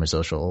things from a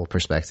social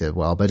perspective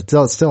well, but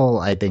it's still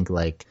I think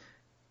like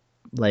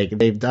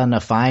they've done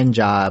a fine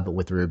job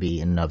with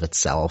RWBY in and of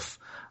itself.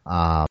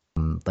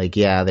 Like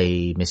yeah,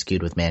 they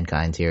miscued with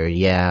Mankind here.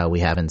 Yeah, we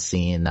haven't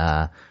seen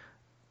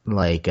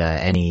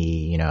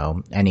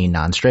any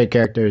non-straight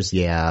characters.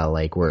 Yeah,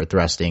 like we're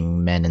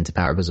thrusting men into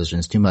power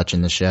positions too much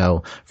in the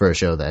show for a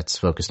show that's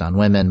focused on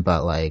women,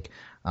 but like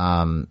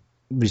I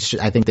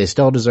think they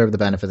still deserve the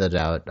benefit of the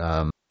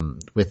doubt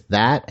with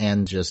that,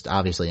 and just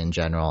obviously in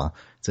general.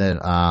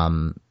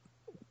 So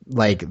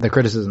like the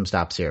criticism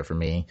stops here for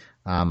me.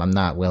 I'm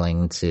not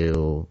willing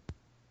to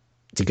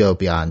go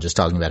beyond just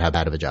talking about how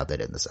bad of a job they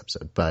did in this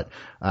episode, but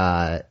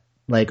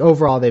like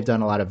overall they've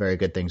done a lot of very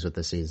good things with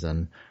the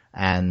season.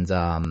 And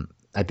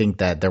I think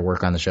that their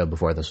work on the show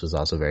before this was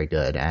also very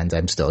good. And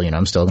I'm still going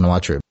to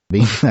watch RWBY.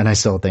 and I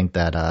still think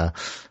that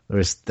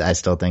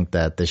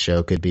the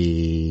show could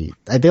be.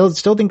 I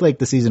still think like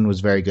the season was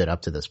very good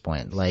up to this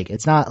point. Like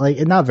it's not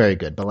very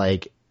good, but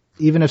like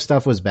even if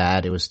stuff was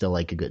bad, it was still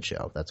like a good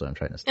show. That's what I'm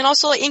trying to say. And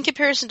also, like in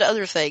comparison to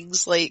other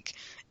things, like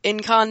in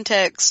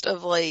context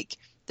of like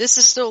this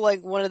is still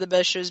like one of the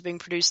best shows being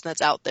produced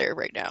that's out there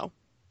right now.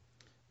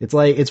 It's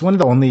like, it's one of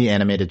the only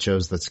animated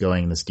shows that's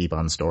going this deep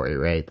on story,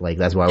 right? Like,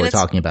 that's why we're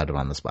talking about it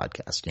on this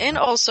podcast. And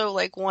also,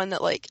 like, one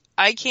that, like,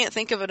 I can't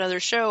think of another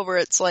show where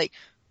it's, like,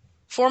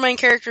 4 main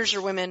characters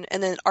are women,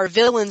 and then our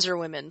villains are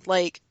women.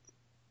 Like,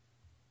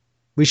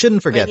 we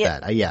shouldn't forget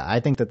that. I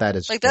think that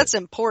is... Like, that's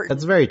important.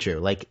 That's very true.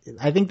 Like,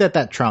 I think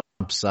that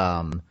trumps,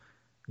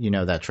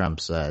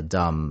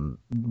 dumb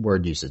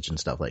word usage and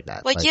stuff like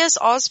that. Like, yes,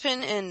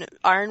 Ozpin and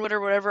Ironwood or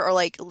whatever are,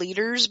 like,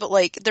 leaders, but,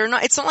 like, they're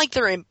not, it's not like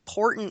they're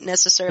important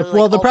necessarily.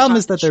 Well, like, the problem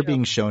is that they're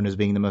being shown as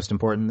being the most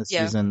important this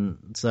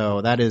season,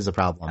 so that is a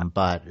problem,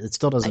 but it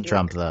still doesn't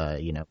trump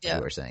what you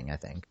were saying, I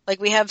think.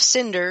 Like, we have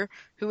Cinder,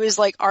 who is,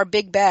 like, our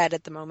big bad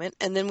at the moment,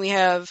 and then we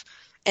have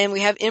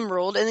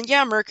Emerald, and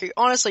then, Mercury.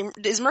 Honestly,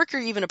 is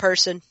Mercury even a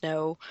person?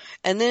 No.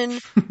 And then,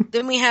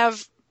 we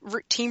have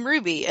Team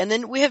Ruby, and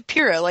then we have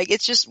Pyrrha. Like,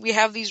 it's just, we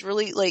have these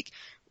really, like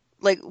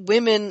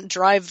women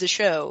drive the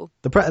show.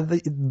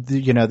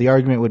 The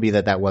argument would be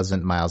that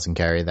wasn't Miles and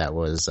Carrie, that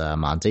was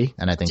Monty,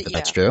 and I think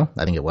that's true.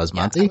 I think it was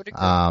Monty.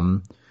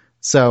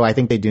 So I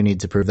think they do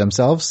need to prove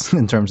themselves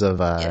in terms of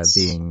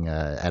being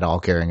at all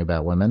caring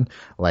about women.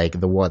 Like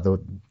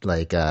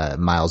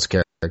Miles'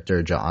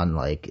 character John,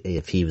 like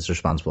if he was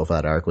responsible for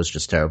that arc, was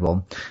just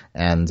terrible,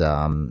 and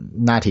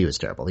not he was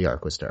terrible. The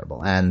arc was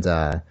terrible, and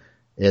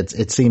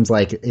it seems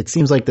like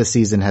this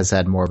season has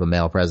had more of a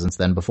male presence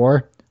than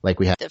before. Like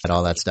we had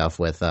all that stuff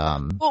with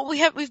Well,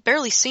 we've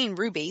barely seen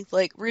Ruby.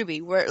 Like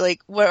Ruby, where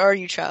what are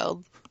you,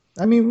 child?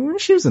 I mean,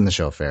 she was in the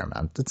show a fair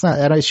amount. It's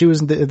not. She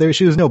was there.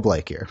 She was no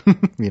Blake here,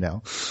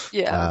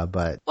 Yeah.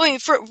 But well,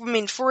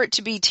 for it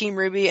to be Team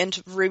Ruby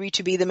and Ruby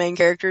to be the main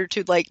character,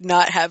 to like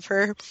not have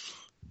her.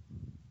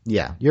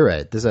 Yeah, you're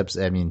right. This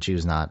episode. I mean, she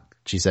was not.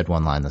 She said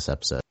one line this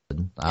episode.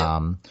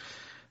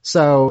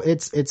 So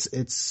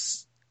it's.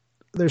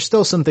 There's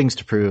still some things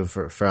to prove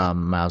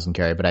from Miles and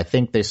Carrie, but I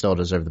think they still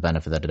deserve the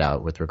benefit of the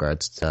doubt with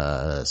regards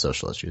to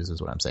social issues,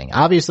 is what I'm saying.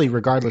 Obviously,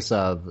 regardless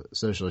of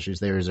social issues,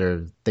 they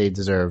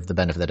deserve the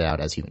benefit of the doubt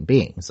as human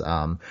beings.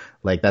 I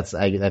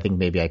think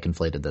maybe I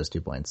conflated those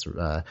 2 points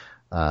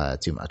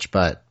too much,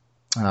 but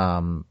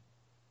I'm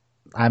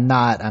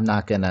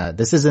not gonna.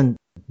 This isn't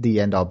the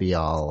end all be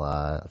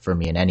all for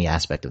me in any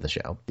aspect of the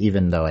show,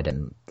 even though I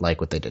didn't like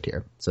what they did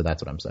here. So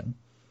that's what I'm saying.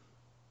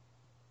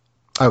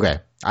 Okay,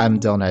 I'm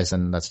Dylan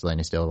Eisen. That's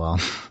Delaney Stillwell.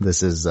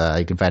 This is,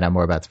 you can find out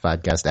more about the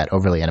podcast at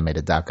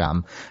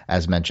overlyanimated.com.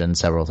 As mentioned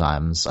several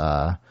times,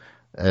 our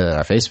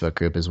Facebook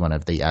group is one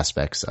of the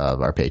aspects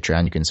of our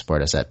Patreon. You can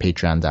support us at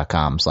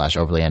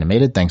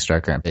patreon.com/overlyanimated. Thanks to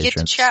our current patrons.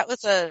 Get to chat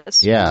with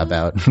us.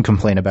 Yeah,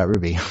 complain about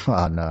Ruby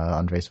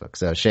on Facebook.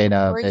 So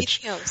Shayna,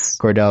 Mitch,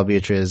 Cordell,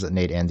 Beatrice,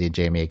 Nate, Andy,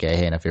 Jamie, aka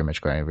Hannah, Fear,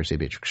 Mitch, Corey, University,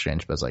 Beatrice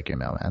Exchange, Buzz Like Your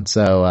Mailman.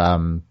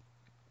 So,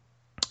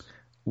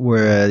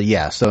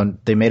 so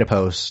they made a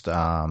post,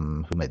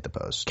 who made the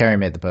post? Carrie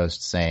made the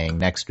post saying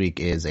next week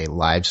is a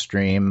live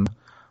stream,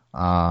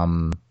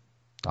 on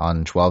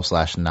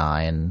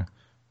 12/9,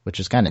 which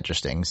is kind of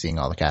interesting, seeing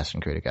all the cast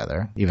and crew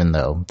together, even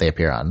though they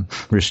appear on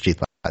Rooster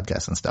Teeth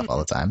podcasts and stuff all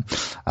the time.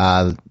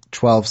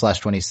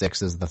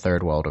 12/26 is the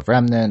third World of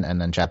Remnant,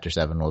 and then Chapter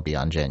 7 will be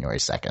on January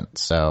 2nd.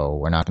 So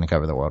we're not going to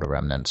cover the World of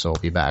Remnant, so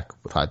we'll be back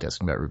with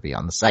podcasting about Ruby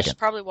on the 2nd. I should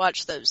probably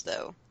watch those,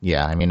 though.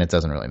 Yeah, I mean, it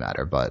doesn't really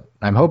matter, but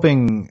I'm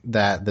hoping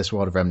that this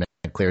World of Remnant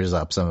clears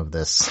up some of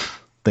the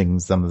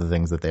things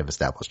that they've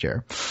established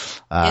here.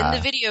 In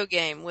the video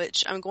game,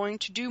 which I'm going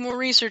to do more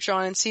research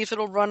on and see if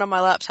it'll run on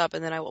my laptop,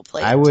 and then I will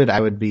play it. I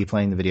would be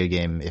playing the video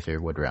game if it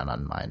would run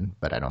on mine,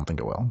 but I don't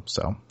think it will,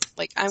 so.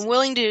 Like, I'm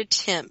willing to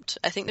attempt.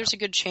 I think there's a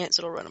good chance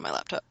it'll run on my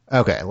laptop.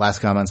 Okay, last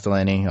comments,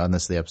 Delaney, on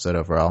the episode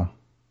overall.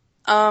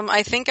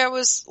 I think I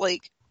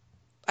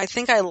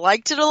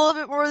liked it a little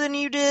bit more than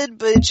you did,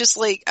 but it's just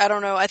like, I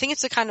don't know. I think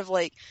it's the kind of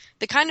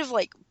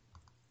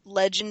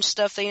legend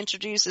stuff they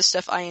introduced is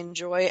stuff I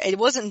enjoy. It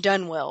wasn't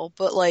done well,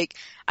 but like,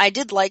 I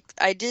did like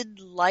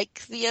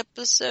the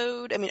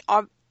episode. I mean,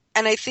 and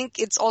I think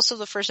it's also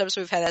the first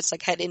episode we've had that's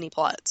like had any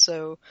plot,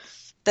 so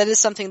that is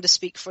something to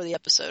speak for the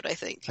episode, I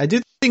think. I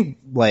do think,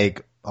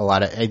 like, a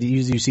lot of,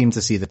 you seem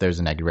to see that there's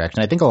a negative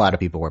reaction. I think a lot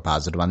of people were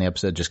positive on the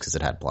episode just because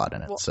it had plot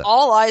in it. Well, so.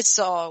 All I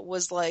saw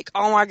was like,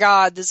 oh my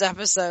god, this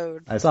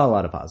episode. I saw a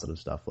lot of positive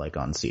stuff, like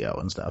on CO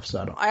and stuff,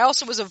 so I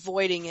also was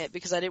avoiding it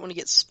because I didn't want to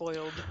get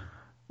spoiled.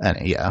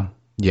 And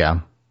yeah.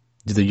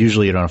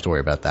 Usually you don't have to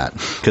worry about that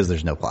because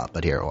there's no plot,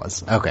 but here it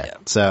was. Okay,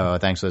 So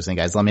thanks for listening,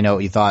 guys. Let me know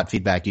what you thought,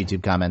 feedback,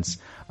 YouTube comments.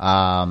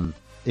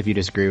 If you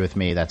disagree with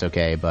me, that's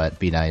okay, but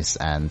be nice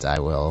and I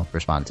will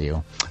respond to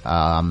you.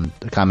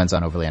 Comments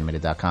on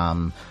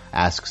overlyanimated.com,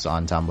 asks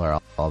on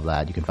Tumblr, all of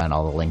that. You can find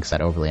all the links at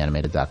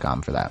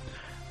overlyanimated.com for that.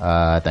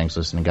 Thanks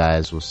for listening,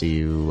 guys. We'll see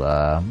you,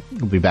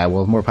 we'll be back.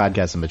 We'll have more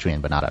podcasts in between,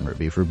 but not on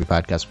Ruby. For Ruby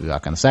Podcast, we'll be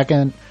back on the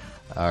 2nd.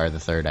 or the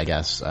third, I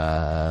guess.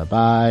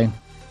 Bye.